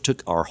first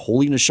took our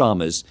holy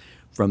neshamas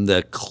from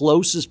the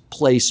closest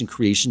place in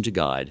creation to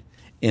God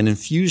and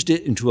infused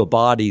it into a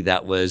body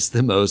that was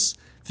the most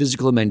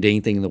physical and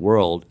mundane thing in the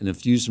world and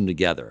infused them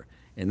together.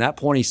 And at that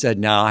point, he said,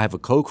 now I have a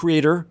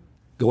co-creator.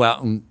 Go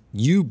out and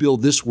you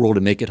build this world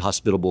and make it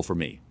hospitable for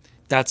me.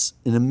 That's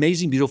an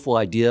amazing, beautiful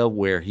idea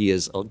where he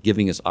is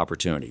giving us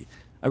opportunity.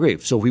 I agree.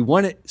 So if we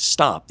want to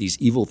stop these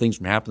evil things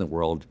from happening in the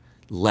world,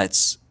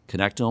 let's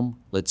connect them.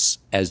 Let's,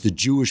 as the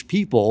Jewish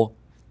people,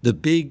 the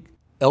big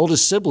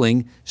eldest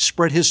sibling,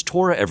 spread his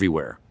Torah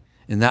everywhere.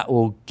 And that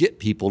will get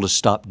people to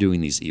stop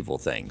doing these evil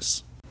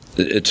things.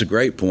 It's a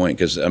great point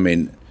because, how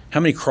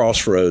many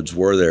crossroads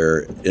were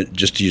there,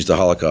 just to use the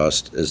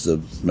Holocaust as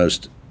the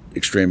most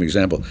extreme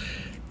example,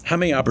 how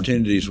many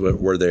opportunities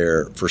were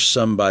there for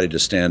somebody to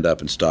stand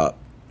up and stop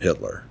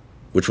Hitler,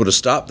 which would have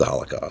stopped the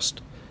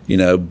Holocaust,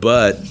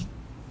 but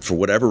for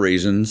whatever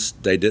reasons,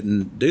 they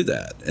didn't do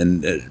that.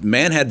 And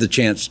man had the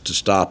chance to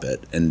stop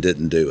it and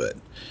didn't do it.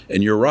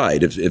 And you're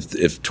right.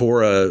 If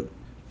Torah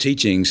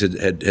teachings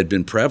had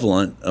been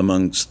prevalent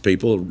amongst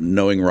people,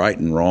 knowing right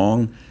and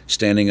wrong,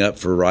 standing up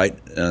for right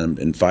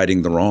and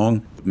fighting the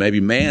wrong, maybe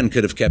man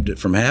could have kept it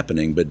from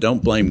happening. But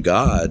don't blame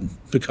God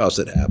because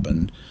it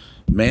happened.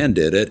 Man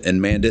did it,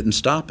 and man didn't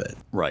stop it.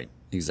 Right,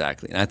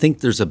 exactly. And I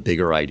think there's a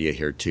bigger idea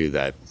here, too,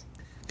 that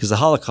because the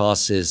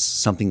Holocaust is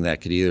something that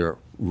could either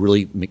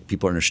really make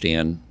people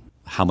understand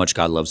how much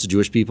God loves the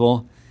Jewish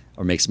people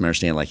or makes them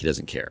understand like he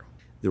doesn't care.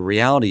 The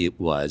reality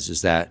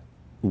is that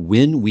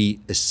when we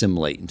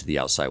assimilate into the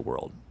outside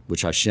world,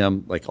 which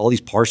Hashem, like all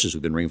these parshas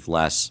we've been reading for the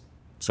last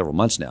several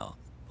months now,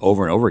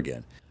 over and over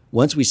again,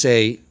 once we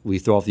say, we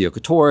throw off the yoke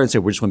of Torah and say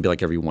we're just going to be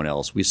like everyone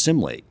else, we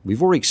assimilate.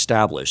 We've already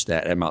established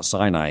that at Mount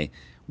Sinai,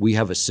 we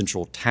have a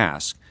central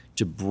task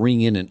to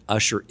bring in and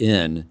usher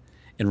in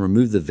and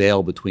remove the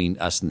veil between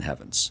us and the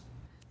heavens.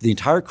 The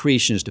entire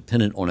creation is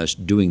dependent on us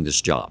doing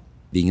this job,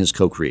 being his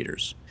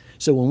co-creators.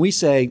 So when we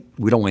say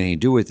we don't want anything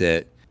to do with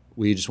it,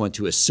 we just want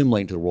to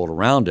assimilate into the world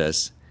around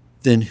us,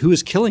 then who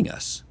is killing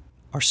us?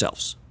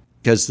 Ourselves.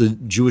 Because the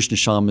Jewish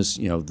neshamas,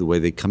 the way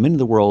they come into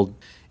the world,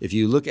 if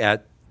you look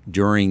at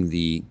during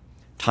the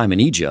time in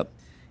Egypt,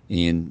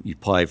 and you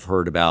probably have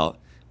heard about,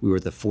 we were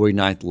at the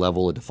 49th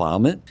level of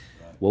defilement.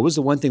 What was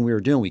the one thing we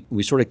were doing?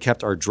 We sort of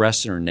kept our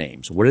dress and our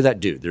names. What did that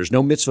do? There's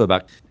no mitzvah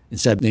about,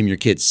 instead of naming your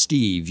kid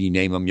Steve, you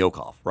name him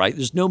Yokov, right?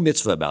 There's no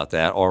mitzvah about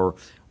that, or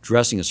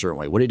dressing a certain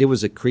way. What it did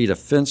was it created a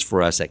fence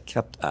for us that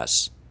kept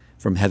us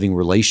from having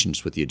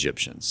relations with the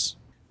Egyptians.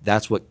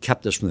 That's what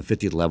kept us from the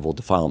 50th level of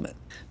defilement.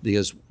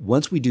 Because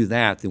once we do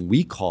that, then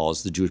we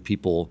cause the Jewish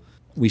people,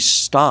 we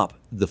stop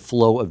the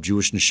flow of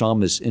Jewish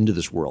neshamas into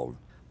this world,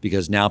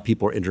 because now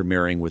people are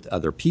intermarrying with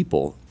other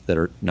people that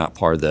are not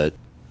part of the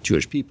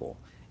Jewish people.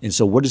 And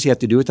so what does he have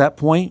to do at that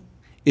point?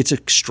 It's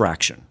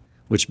extraction,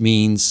 which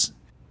means,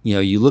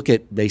 you look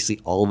at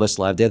basically all of us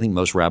alive today. I think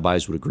most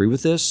rabbis would agree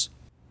with this.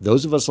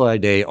 Those of us alive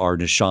today are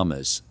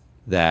neshamas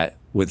that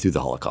went through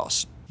the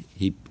Holocaust.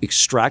 He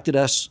extracted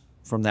us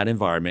from that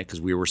environment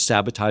because we were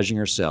sabotaging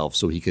ourselves,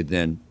 so he could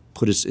then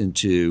put us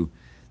into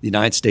the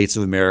United States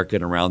of America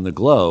and around the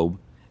globe,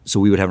 so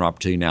we would have an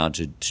opportunity now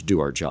to do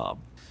our job.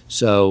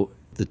 So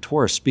the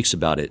Torah speaks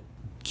about it.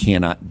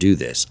 Cannot do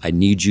this. I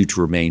need you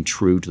to remain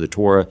true to the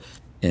Torah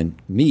and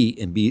me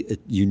and be a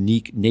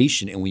unique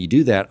nation. And when you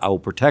do that, I will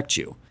protect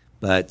you.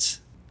 But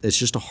it's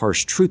just a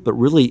harsh truth, but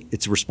really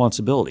it's a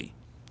responsibility.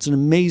 It's an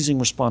amazing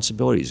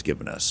responsibility he's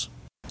given us.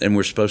 And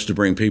we're supposed to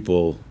bring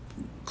people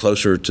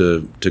closer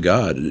to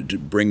God, to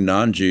bring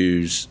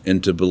non-Jews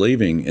into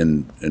believing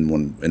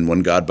in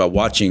one God by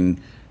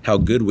watching how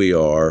good we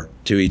are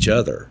to each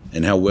other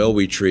and how well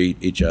we treat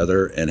each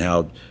other and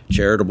how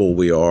charitable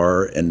we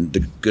are and the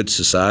good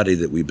society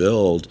that we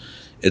build.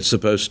 It's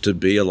supposed to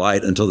be a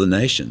light unto the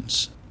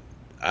nations.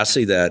 I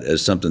see that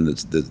as something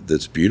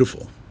that's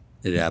beautiful.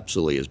 It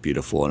absolutely is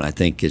beautiful. And I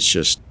think it's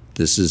just,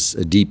 this is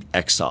a deep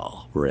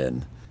exile we're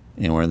in.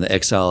 And we're in the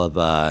exile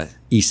of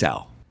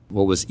Esau.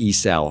 What was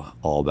Esau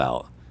all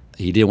about?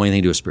 He didn't want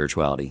anything to do with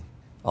spirituality.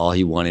 All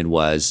he wanted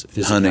was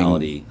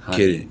physicality,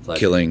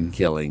 hunting,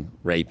 killing,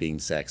 raping,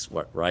 sex,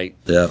 right?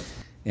 Yeah.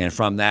 And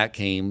from that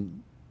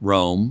came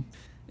Rome.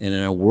 And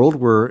in a world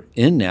we're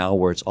in now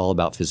where it's all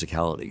about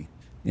physicality.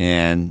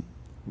 And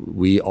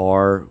we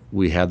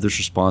have this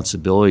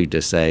responsibility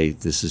to say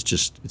this is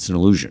just, it's an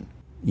illusion,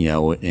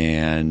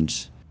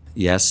 and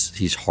yes,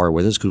 he's hard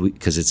with us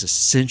because it's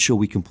essential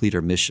we complete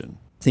our mission.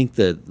 I think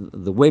that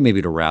the way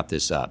maybe to wrap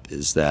this up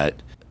is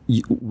that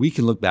we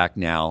can look back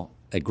now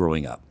at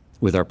growing up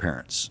with our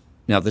parents.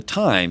 Now, at the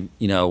time,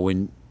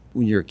 when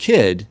you're a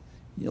kid,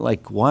 you're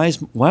like, why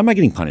am I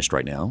getting punished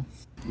right now?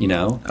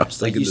 I was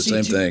thinking the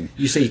same thing.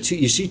 You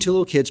see two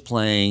little kids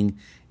playing,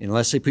 and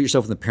let's say put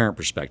yourself in the parent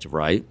perspective,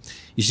 right?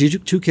 You see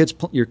two kids,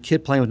 your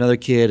kid playing with another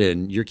kid,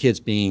 and your kid's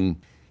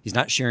he's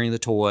not sharing the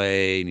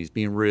toy, and he's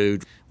being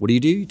rude. What do?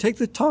 You take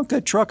the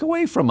Tonka truck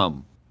away from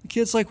him. The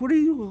kid's like, what do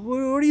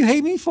you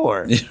hate me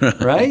for?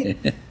 Right?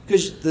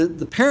 Because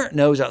the parent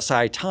knows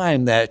outside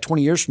time that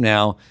 20 years from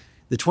now,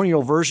 the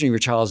 20-year-old version of your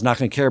child is not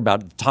going to care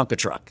about the Tonka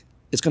truck.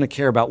 It's going to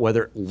care about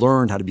whether it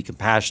learned how to be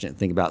compassionate and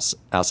think about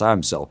outside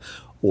himself.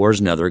 Or as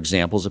another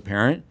example as a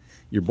parent,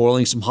 you're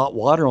boiling some hot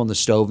water on the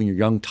stove and your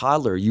young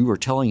toddler, you are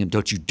telling him,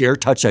 don't you dare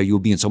touch that, you will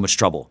be in so much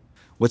trouble.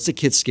 What's the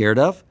kid scared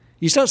of?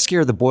 He's not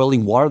scared of the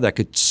boiling water that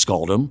could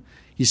scald him.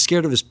 He's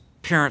scared of his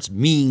parent's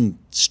mean,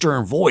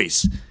 stern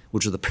voice,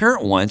 which the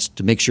parent wants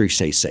to make sure he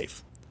stays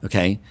safe,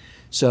 okay?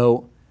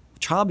 So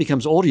child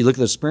becomes older, you look at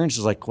those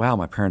experiences like, wow,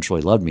 my parents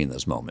really loved me in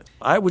those moments.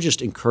 I would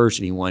just encourage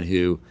anyone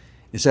who,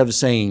 instead of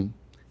saying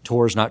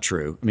Torah is not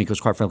true, because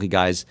quite frankly,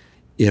 guys,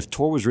 if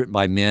Torah was written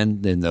by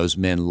men, then those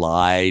men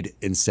lied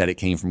and said it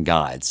came from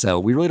God. So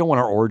we really don't want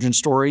our origin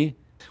story.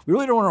 We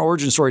really don't want our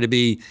origin story to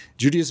be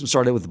Judaism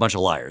started with a bunch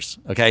of liars,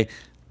 okay?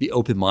 Be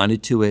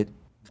open-minded to it,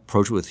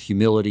 approach it with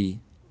humility,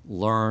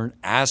 learn,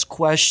 ask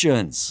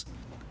questions.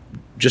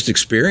 Just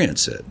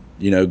experience it.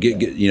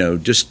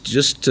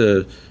 Just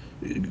to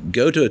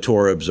go to a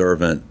Torah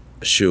observant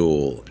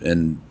shul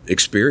and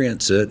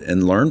experience it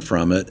and learn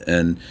from it.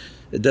 And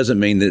it doesn't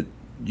mean that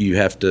you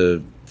have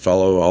to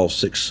follow all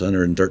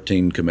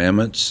 613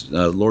 commandments.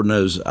 Lord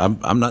knows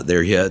I'm not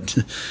there yet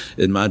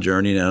in my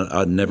journey, and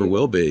I never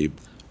will be.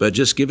 But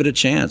just give it a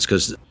chance,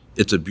 because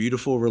it's a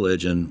beautiful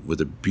religion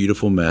with a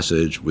beautiful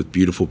message, with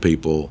beautiful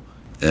people,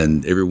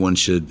 and everyone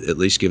should at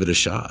least give it a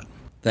shot.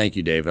 Thank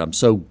you, David. I'm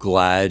so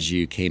glad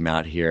you came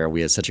out here.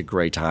 We had such a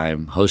great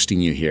time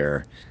hosting you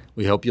here.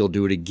 We hope you'll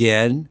do it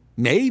again.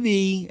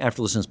 Maybe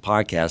after listening to this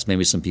podcast,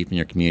 maybe some people in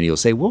your community will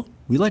say, well,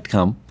 we'd like to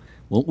come.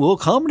 We'll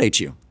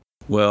accommodate you.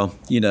 Well,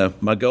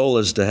 my goal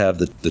is to have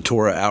the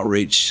Torah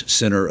Outreach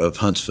Center of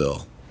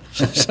Huntsville.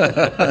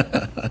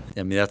 I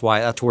mean, that's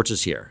why Torch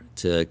is here,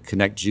 to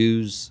connect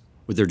Jews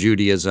with their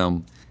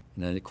Judaism,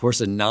 and of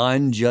course, a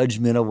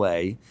non-judgmental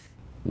way,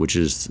 which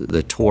is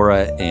the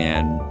Torah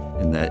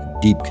and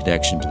that deep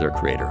connection to their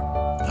Creator.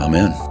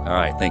 Amen. All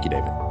right. Thank you,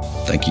 David.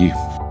 Thank you.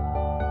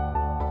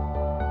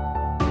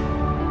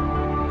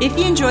 If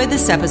you enjoyed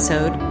this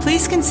episode,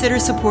 please consider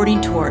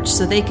supporting Torch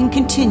so they can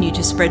continue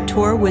to spread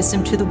Torah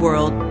wisdom to the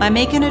world by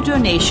making a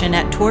donation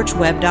at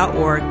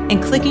torchweb.org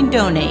and clicking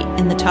Donate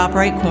in the top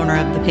right corner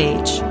of the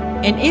page.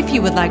 And if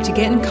you would like to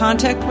get in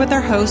contact with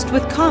our host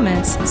with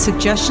comments,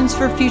 suggestions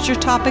for future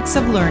topics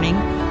of learning,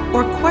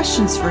 or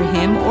questions for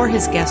him or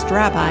his guest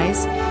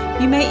rabbis,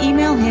 you may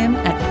email him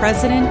at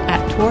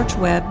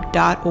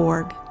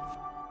president@torchweb.org.